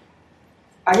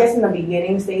 I guess, in the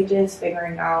beginning stages,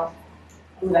 figuring out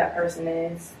who that person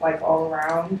is, like, all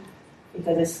around,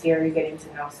 because it's scary getting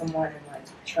to know someone and, like,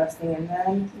 trusting in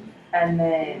them. And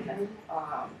then,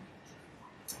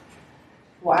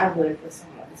 I've lived with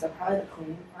someone, so probably the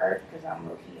cleaning part, because I'm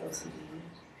low-key OCD,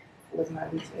 was my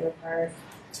least favorite part,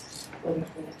 wasn't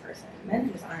the cleanest person. Men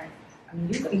just aren't. I mean,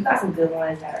 you got some good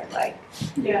ones that are like,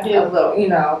 a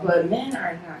little, but men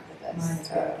are not the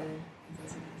best.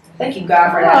 Thank you,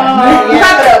 God, for that.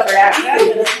 Clap it up for that.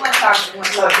 One time,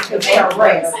 because they are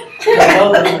rare.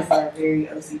 Both of us are very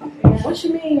OCD. What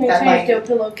you mean you changed your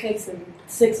pillowcase in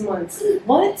 6 months?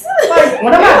 What? Like,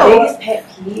 one of my biggest pet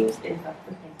peeves is the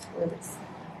freaking toilet seat.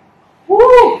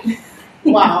 Woo!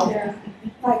 Wow. Yeah.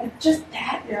 Like, just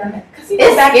that. Yeah.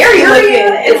 It's scary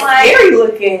looking. It's scary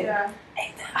looking. Yeah.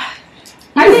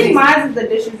 I think mine is the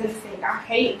dishes in the sink.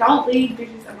 Don't leave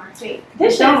dishes in my sink.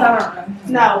 Dishes, I don't know.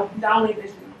 No, don't leave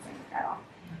dishes in the sink at all.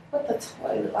 With the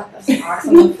toilet, like the socks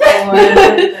on the floor.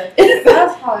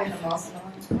 That's probably the most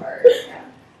annoying part.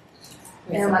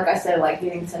 Yeah. And like I said, like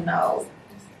getting to know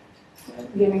who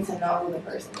the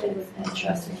person is and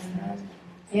trusting in them.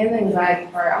 And the anxiety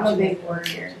part, I'm a big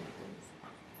worrier.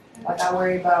 Like I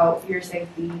worry about your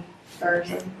safety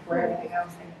first before everything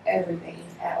else, and everything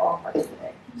at all parts of the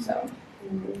day. So.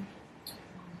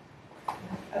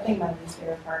 I think my least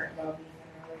favorite part about being in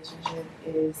a relationship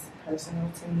is personal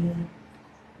to me.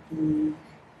 The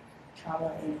trauma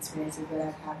and experiences that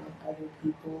I've had with other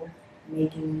people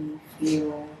making me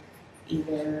feel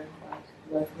either like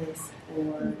worthless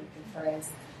or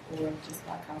depressed or just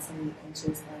like constantly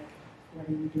anxious, like what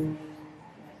are you doing,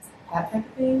 like that type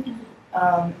of thing.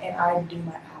 And I do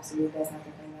my absolute best not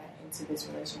to bring that into this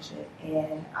relationship,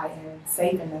 and I am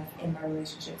safe enough in my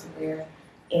relationship to where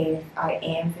if I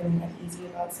am feeling uneasy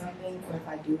about something, or if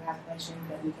I do have questions,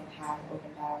 that we can have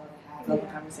open dialogue, have open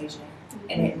conversation,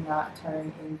 and it not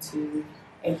turn into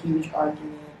a huge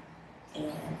argument.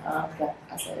 And like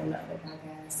I said in the other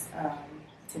podcast,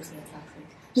 Tipsy and Toxic,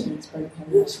 she's pretty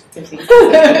much Tipsy.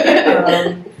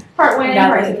 Part 1 and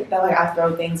that like I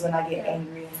throw things when I get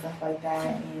angry and stuff like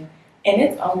that, and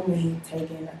it's only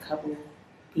taken a couple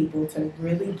people to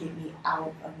really get me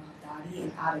out of my body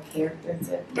and out of character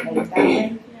to behave that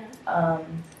way.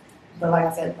 But like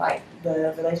I said, like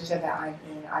the relationship that I'm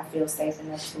in, I feel safe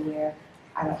enough to where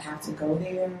I don't have to go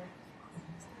there.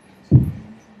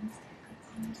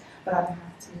 But I don't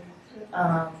have to.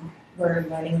 We're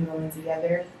learning and growing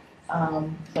together.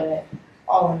 But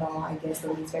all in all, I guess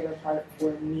the least favorite part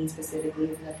for me specifically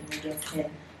is nothing against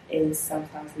him, is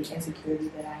sometimes the insecurity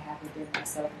that I have within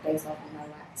myself based off of my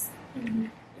last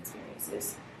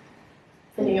experiences.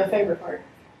 And your favorite part?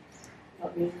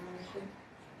 about being in a relationship.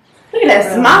 Look at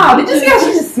that smile. Did you see how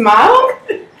she just smiled?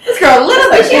 This girl little,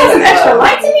 like she has some extra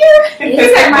lights in here.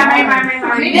 It's like my.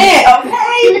 Yeah,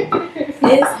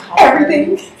 okay. It's hard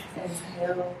Everything. as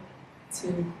hell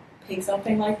to pick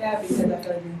something like that because I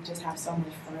feel like we just have so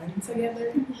much fun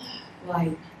together.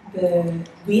 Like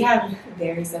we have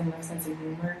very similar sense of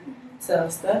humor. So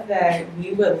stuff that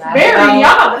we would laugh about.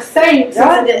 Y'all the same.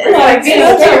 Y'all did- Like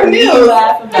Yeah, stuff we yeah.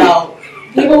 laugh about.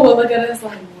 People will look at us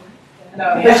like, what?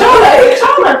 No, But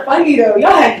y'all are funny though.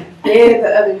 Y'all had dead the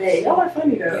other day. Y'all are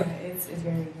funny though. Yeah, it's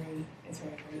very great. It's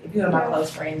very great. If you're one of my close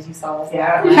friends, you saw us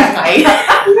Yeah. last night.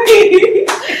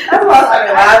 That's why I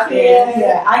started laughing.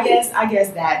 Yeah, I guess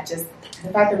that just the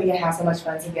fact that we can have so much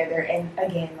fun together, and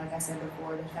again, like I said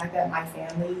before, the fact that my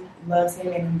family loves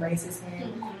him and embraces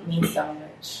him means so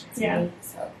much to me.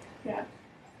 So Yeah.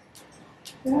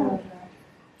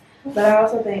 But I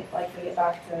also think, like, to get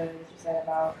back to what you said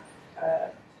about,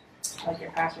 like, your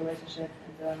past relationship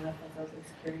and dealing with those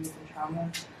insecurities and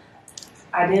trauma,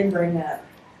 I did bring up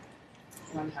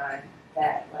one time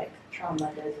that, like,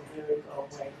 trauma doesn't really go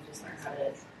away. You just learn how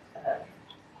to,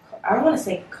 I don't want to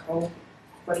say cope,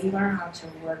 but you learn how to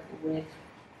work with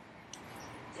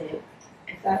it,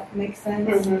 if that makes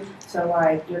sense. So,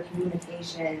 like, your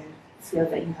communication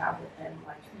skills that you have with him,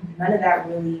 like, none of that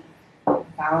really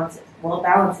balances. Well, it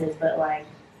balances, but, like,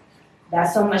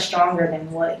 that's so much stronger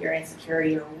than what your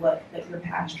insecurity or what your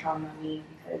past trauma means,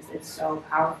 because it's so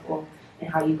powerful in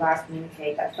how you guys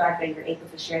communicate. That fact that you're able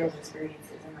to share those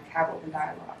experiences and, like, have open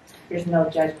dialogue. There's no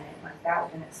judgment. Like, that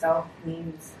within itself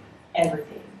means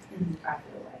everything, I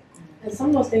feel like. And some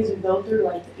of those things you go through,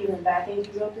 like even bad things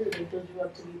you go through, they build you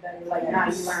up to be better. Like now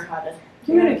you learn how to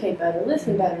communicate better,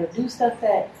 listen better, do stuff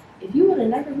that if you would have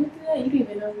never went through that, you didn't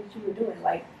even know what you were doing.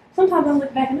 Like sometimes I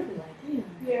look back and I'm like, damn,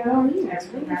 you know,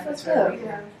 really fucked up.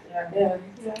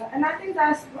 Yeah, and I think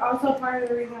that's also part of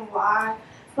the reason why,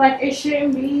 like, it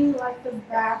shouldn't be like the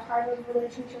bad part of the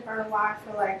relationship, or why I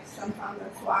feel like sometimes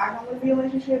that's why I don't want to be in a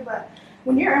relationship. But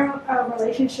when you're in a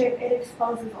relationship, it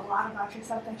exposes a lot about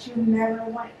yourself that you never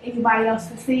want anybody else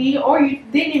to see, or you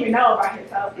didn't even know about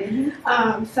yourself.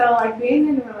 So, like, being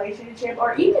in a relationship,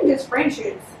 or even just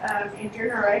friendships in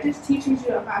general, it just teaches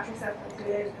you about yourself, the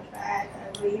good, the bad,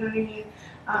 the ugly, you know what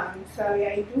I mean? So,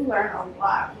 yeah, you do learn a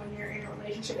lot when you're in a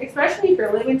relationship, especially if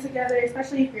you're living together,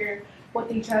 especially if you're with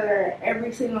each other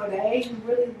every single day. You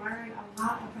really learn a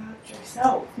lot about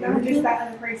yourself, not just that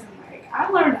other person. Like, I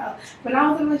learned, when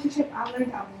I was in a relationship, I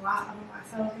learned a lot about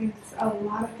myself, and a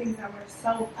lot of things that were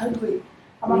so ugly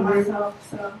about myself.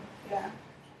 So, yeah.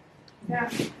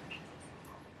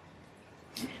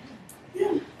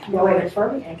 Well, wait, before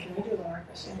we end, can we do one more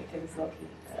question, because it's low-key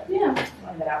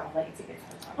one that I won't let you to get to.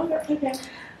 Okay.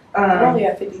 We're only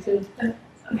at 52.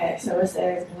 Okay, so it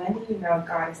says, when do you know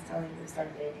God is telling you to start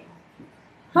dating?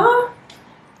 Huh?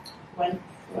 When?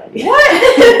 What?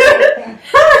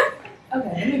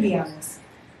 Okay, let me be honest.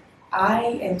 I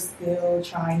am still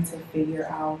trying to figure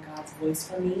out God's voice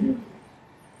for me.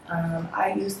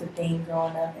 I used to think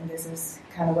growing up, and this is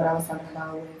kind of what I was talking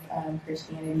about with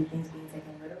Christianity, things being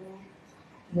taken literal.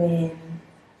 When,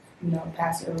 you know,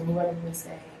 pastor or whoever would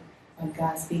say, like,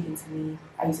 God speaking to me,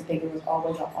 I used to think it was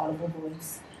always an audible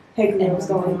voice. Hey, what's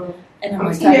going on? And I'm I'm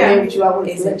like, tapping in with you. I want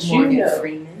to is let it you Morgan know.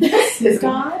 Freeman? Is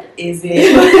God? Is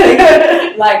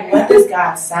it like what does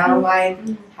God sound like?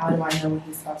 How do I know when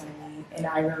He's talking to me? And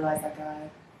I realized that God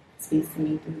speaks to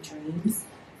me through dreams,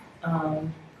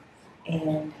 and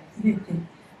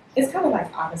it's kind of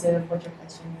like opposite of what your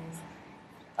question is.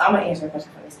 I'm gonna answer your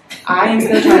question first. I am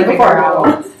still trying to figure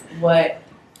out what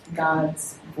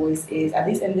God's voice is, at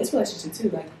least in this relationship too.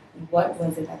 Like, what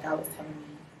was it that God was telling me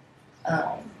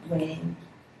when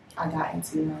I got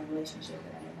into my relationship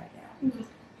that I'm in right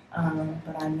now?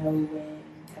 But I know when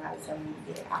God is telling me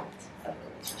to get out of a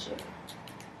relationship.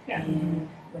 And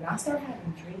when I start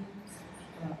having dreams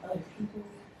about other people,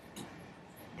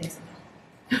 that's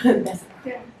enough.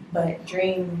 But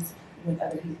dreams with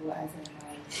other people, as in,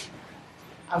 like,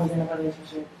 I was in a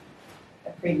relationship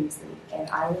previously, and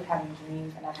I was having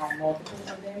dreams, and I had multiple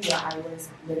of them where I was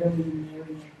literally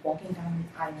marrying, walking down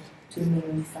the aisle to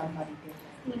marry somebody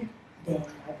different than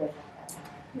my boyfriend at that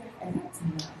time. And that's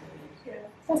not good.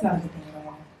 That's not a good thing at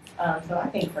all. So I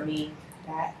think for me,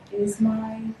 that is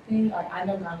my thing. Like, I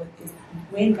know God is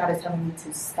when God is telling me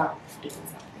to stop doing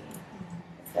something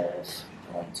instead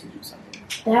of going to do something.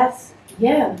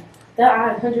 That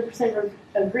I 100%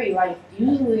 agree. Like,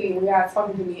 usually when God's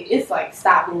talking to me, it's like,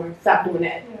 stop doing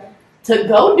that. To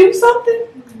go do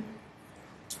something,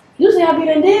 usually I'll be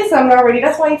done did something already.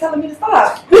 That's why He's telling me to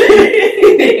stop.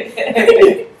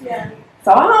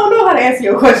 So I don't know how to answer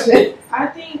your question. I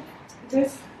think,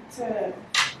 just to to,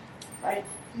 like,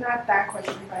 not that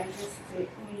question, but just when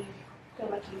you feel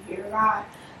like you hear God,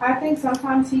 I think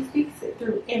sometimes He speaks it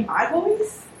through in my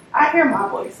voice. I hear my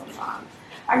voice sometimes.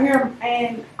 I hear him,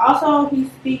 and also He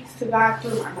speaks to God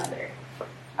through my mother.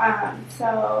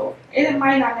 So it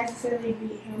might not necessarily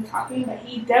be Him talking, but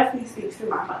He definitely speaks through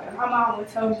my mother. My mom would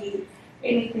tell me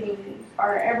anything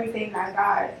or everything that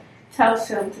God tells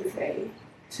Him to say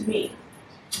to me.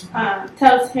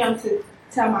 Tells Him to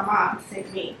tell my mom to say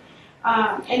to me.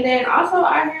 And then also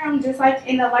I hear Him just like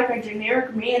in a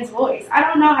generic man's voice. I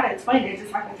don't know how to explain it.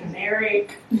 Just like a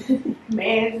generic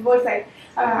man's voice. Like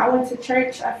I went to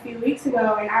church a few weeks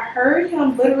ago and I heard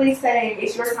Him literally saying,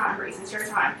 "It's your time, Grace. It's your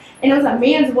time." And it was a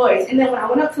man's voice. And then when I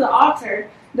went up to the altar,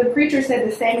 the preacher said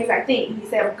the same exact thing. He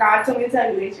said, "God told me to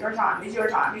tell you, it's your time. It's your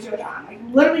time. It's your time." Like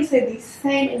literally said the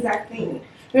same exact thing.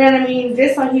 You know what I mean?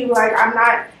 Just so He was like,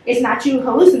 it's not you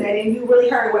hallucinating. You really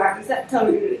heard what I just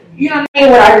told you. You know what I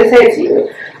mean? What I just said to you.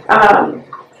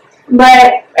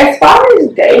 But as far as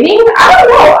dating, I don't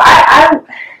know.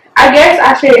 I guess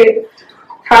I should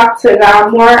talk to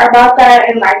God more about that.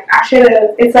 And like, I should have,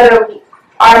 instead of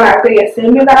automatically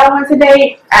assuming that I want to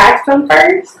date, ask Him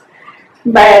first.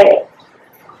 But,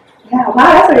 yeah,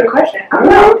 wow, that's a good question. I don't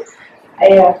know.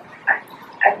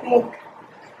 I think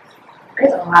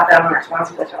there's a lot that I'm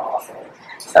responsible to also.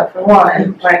 So for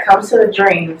one, when it comes to the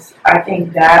dreams, I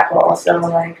think that will also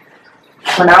like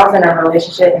when I was in a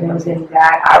relationship and it was getting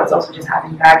bad, I was also just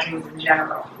having bad dreams in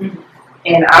general. Mm-hmm.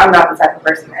 And I'm not the type of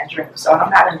person that dreams. So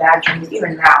I'm having bad dreams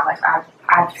even now. Like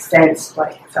I've sensed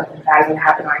like something bad is gonna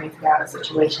happen or I need to get out of a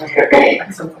situation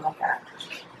like something like that.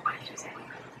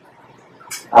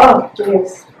 Oh,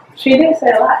 jeez. She did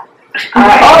say a lot.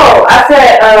 I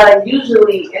said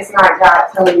usually it's not God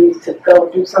telling you to go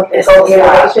do something. It's go in a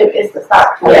relationship. It's to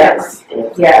stop. Yes.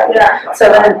 Yeah.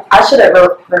 So then I should have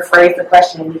rephrased the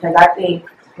question because I think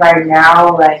right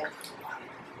now, like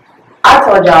I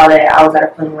told y'all that I was at a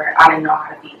point where I didn't know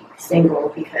how to be single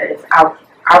because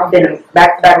I've been in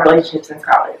back-to-back relationships since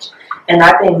college, and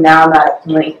I think now I'm at a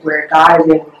point where God is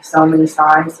giving me so many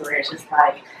signs where it's just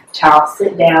like, child,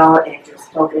 sit down and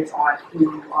just focus on who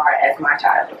you are as my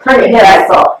child. That's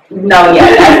all. No,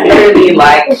 yeah, that's literally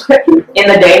like in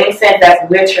the dating sense. That's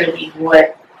literally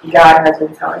what God has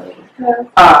been telling me.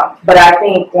 Yeah. But I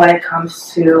think when it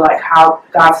comes to like how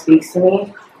God speaks to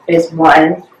me, is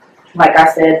one, like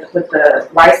I said, with the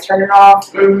lights turning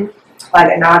off,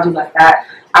 like analogy like that.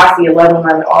 I see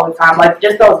 11 all the time, like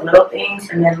just those little things,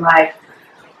 and then like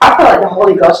I feel like the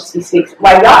Holy Ghost just speaks.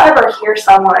 Like y'all ever hear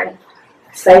someone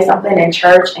say something in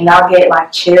church and y'all get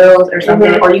like chills or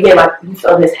something, or you get like you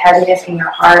feel this heaviness in your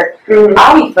heart?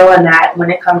 I'll be feeling that when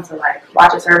it comes to like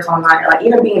watching service online, or like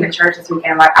even being in church this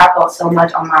weekend. Like I felt so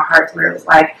much on my heart where it was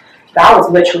like God was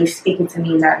literally speaking to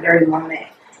me in that very moment.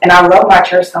 And I love my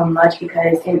church so much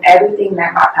because in everything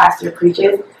that my pastor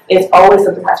preaches, it's always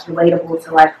something that's relatable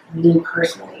to like me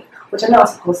personally, which I know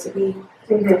it's supposed to be,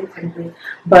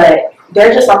 but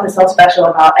there's just something so special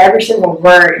about every single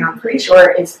word, and I'm pretty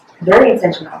sure it's very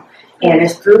intentional, and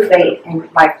it's through faith, and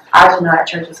like I just know that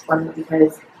church is for me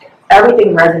because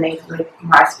everything resonates with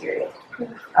my spirit.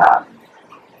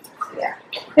 Yeah.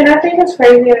 And I think it's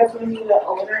crazy as when you get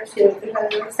older too,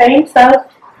 because the same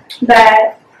stuff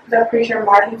that the preacher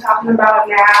Martin talking about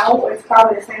now is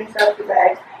probably the same stuff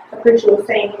that the preacher was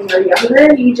saying when you were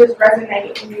younger. You just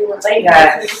resonate and you relate.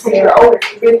 Yes. When you're older,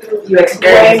 you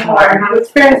experience more. You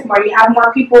experience more. You have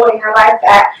more people in your life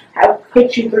that have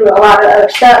put you through a lot of other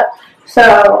stuff.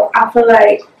 So I feel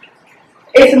like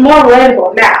it's more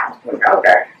relatable now when you're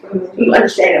older. You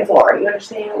understand it more. You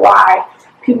understand why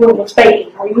people were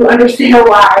fading, or you understand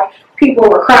why people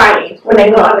were crying when they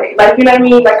go under. Like, you know what I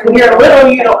mean? Like when you're little,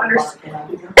 you don't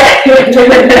understand.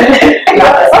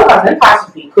 Sometimes they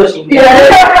possibly pushing you.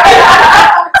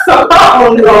 So I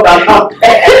don't know about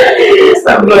that.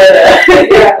 But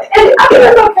and I think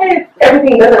it's okay if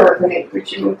everything doesn't resonate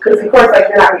with you, because of course, like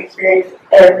you're not going to experience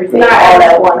everything all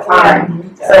at one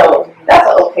time. So that's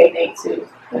an okay thing too.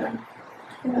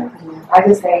 I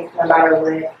just think no matter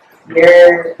what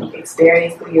your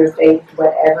experience with your faith,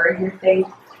 whatever your faith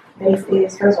base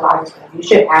is, first of all, I just think you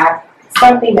should have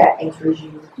something that anchors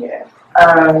you. Yeah.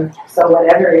 So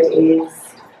whatever it is,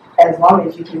 as long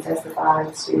as you can testify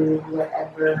to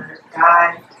whatever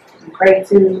God you pray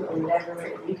to, or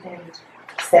whatever, you can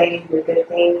say the good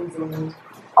things and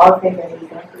all the things that He's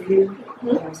done for you. You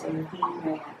know what I'm saying? He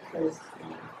may, because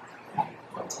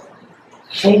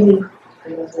maybe for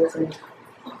those listening,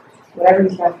 whatever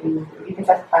He's done for you, if you can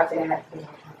testify to that.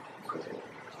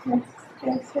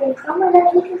 Yes. Oh my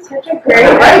gosh, this is such a great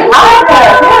Great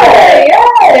podcast.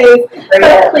 Yes. Great.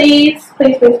 But please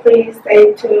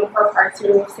stay tuned for part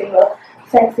 2 of Single,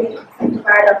 Sexy,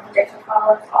 Sanctified. Don't forget to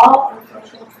follow us all on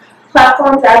social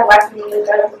platforms at Black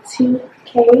Community of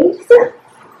 2Ks.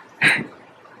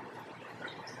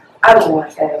 I just want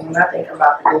to say, when I think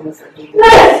about the goodness of Jesus,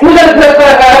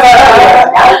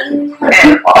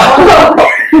 all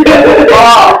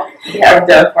He has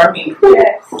done for me.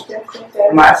 Yes.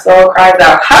 My soul cries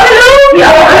out,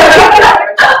 hallelujah!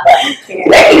 Thank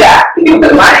you,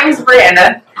 God. My name's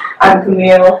Brianna. I'm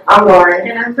Camille. I'm Lauren.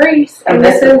 And I'm Reese. And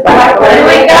this is Black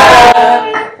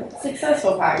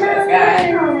Successful podcast,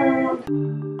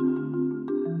 guys.